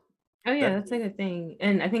real. Oh yeah, That that's like a thing.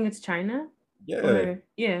 And I think it's China. yeah, Or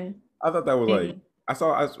yeah. I thought that was like Maybe. I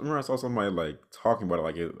remember I saw somebody like talking about it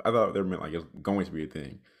like I thought they meant like it's going to be a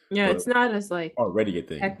thing, Yeah, but it's not as like already a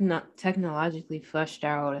thing. technologically fleshed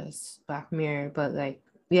out as Black Mirror, but like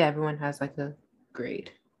yeah, everyone has like a grade,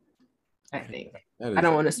 I think. That I is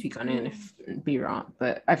don't want to speak on it and be wrong,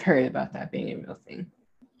 but I've heard about that being a real thing.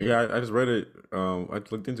 yeah. I just read it. I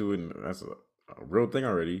looked into it, and that's a real thing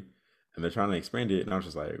already. And they're trying to expand it, and I was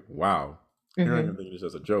just like, wow. Here I am thinking it's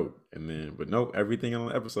just a joke, and then but nope, everything on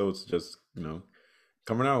the episodes just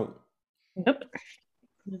coming out. Yep.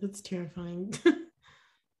 That's terrifying.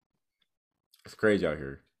 It's crazy out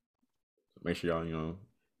here. Make sure y'all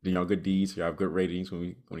do y'all good deeds. So y'all have good ratings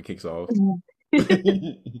when it kicks off. All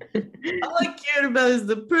I cared about is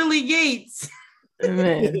the pearly gates.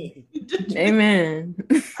 Amen. Amen.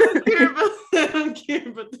 I don't care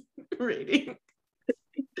about the rating.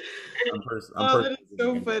 That is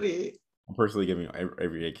so funny. I'm personally giving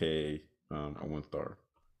every AKA a 1 star.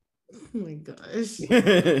 Oh my gosh.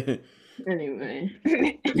 Anyway.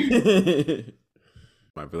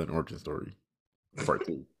 My villain origin story, part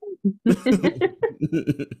 2.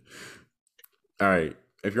 All right.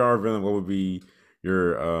 If you are a villain, what would be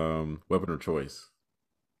your weapon of choice?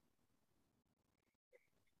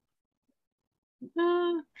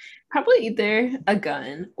 Probably either a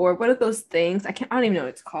gun or one of those things. I don't even know what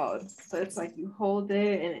it's called. So it's like you hold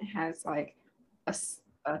it and it has like a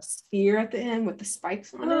spear at the end with the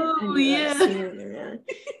spikes on it. And you yeah. swing it around.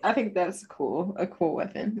 I think that's cool. A cool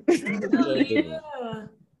weapon. Yeah.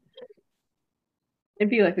 It'd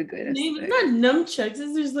be like a good name. It's not nunchucks.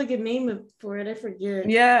 There's like a name for it. I forget.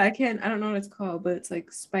 Yeah, I don't know what it's called, but it's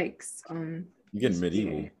like spikes. You're getting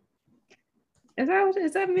medieval. Is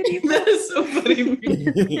that medieval? That is so funny.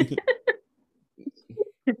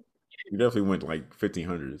 You definitely went like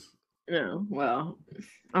 1500s. No, well,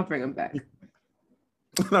 I'll bring them back.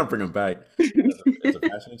 Not bring them back. It's a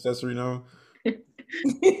fashion accessory now.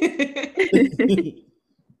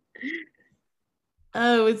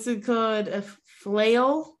 Oh, it's called a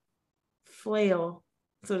flail. Flail.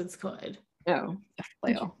 That's what it's called. Oh, a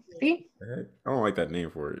flail. See? I don't like that name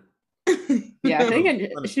for it. Yeah, I think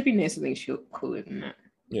it should be named something cooler than that.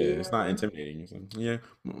 Yeah, it's not intimidating. It's like, yeah,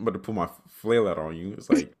 I'm about to pull my flail out on you. It's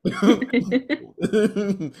like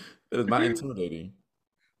it is not intimidating.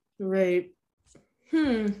 Right.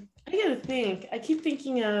 I gotta think. I keep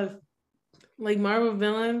thinking of like Marvel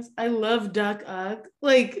villains. I love Doc Ock.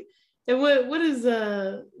 Like And what is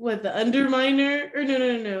what the underminer or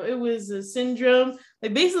no, it was a syndrome,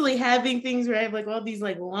 like basically having things where I have like all these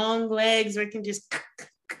like long legs where I can just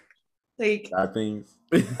like Bad things.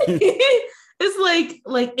 it's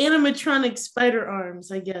like animatronic spider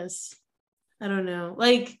arms, I guess. I don't know,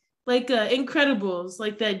 like Incredibles,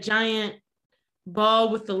 like that giant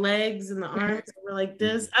ball with the legs and the arms that were like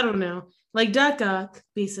this. I don't know, like Doc Ock,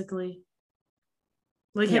 basically,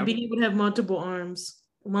 like Yeah. being able to have multiple arms,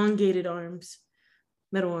 elongated arms,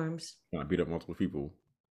 metal arms. I beat up multiple people.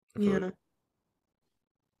 Yeah.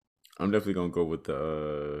 I'm definitely gonna go with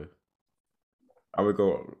the. I would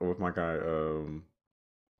go with my guy,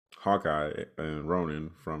 Hawkeye and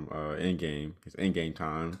Ronan from Endgame. His Endgame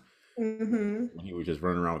time. Mm-hmm. When he was just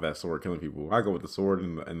running around with that sword killing people. I go with the sword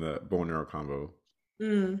and the bow and arrow combo.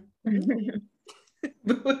 Mm.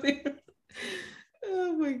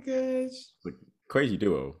 Oh my gosh. Like, crazy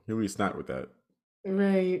duo. He really snapped with that.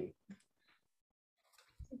 Right.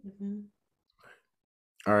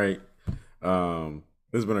 All right.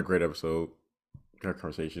 This has been a great episode. Great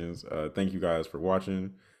conversations. Thank you guys for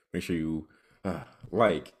watching. Make sure you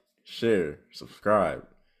like, share, subscribe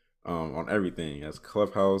on everything. That's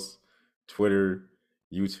Clubhouse, Twitter,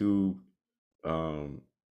 YouTube,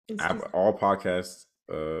 Apple, all podcasts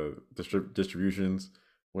distributions.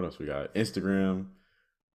 What else we got? Instagram.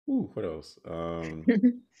 Ooh, what else?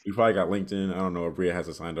 We probably got LinkedIn. I don't know if Bria has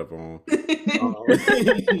it signed up on. We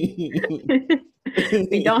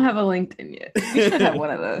don't have a LinkedIn yet. We should have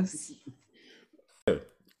one of those. Y'all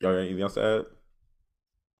got anything else to add?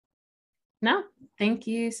 No, thank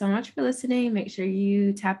you so much for listening. Make sure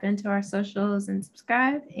you tap into our socials and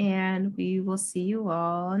subscribe, and we will see you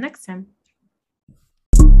all next time.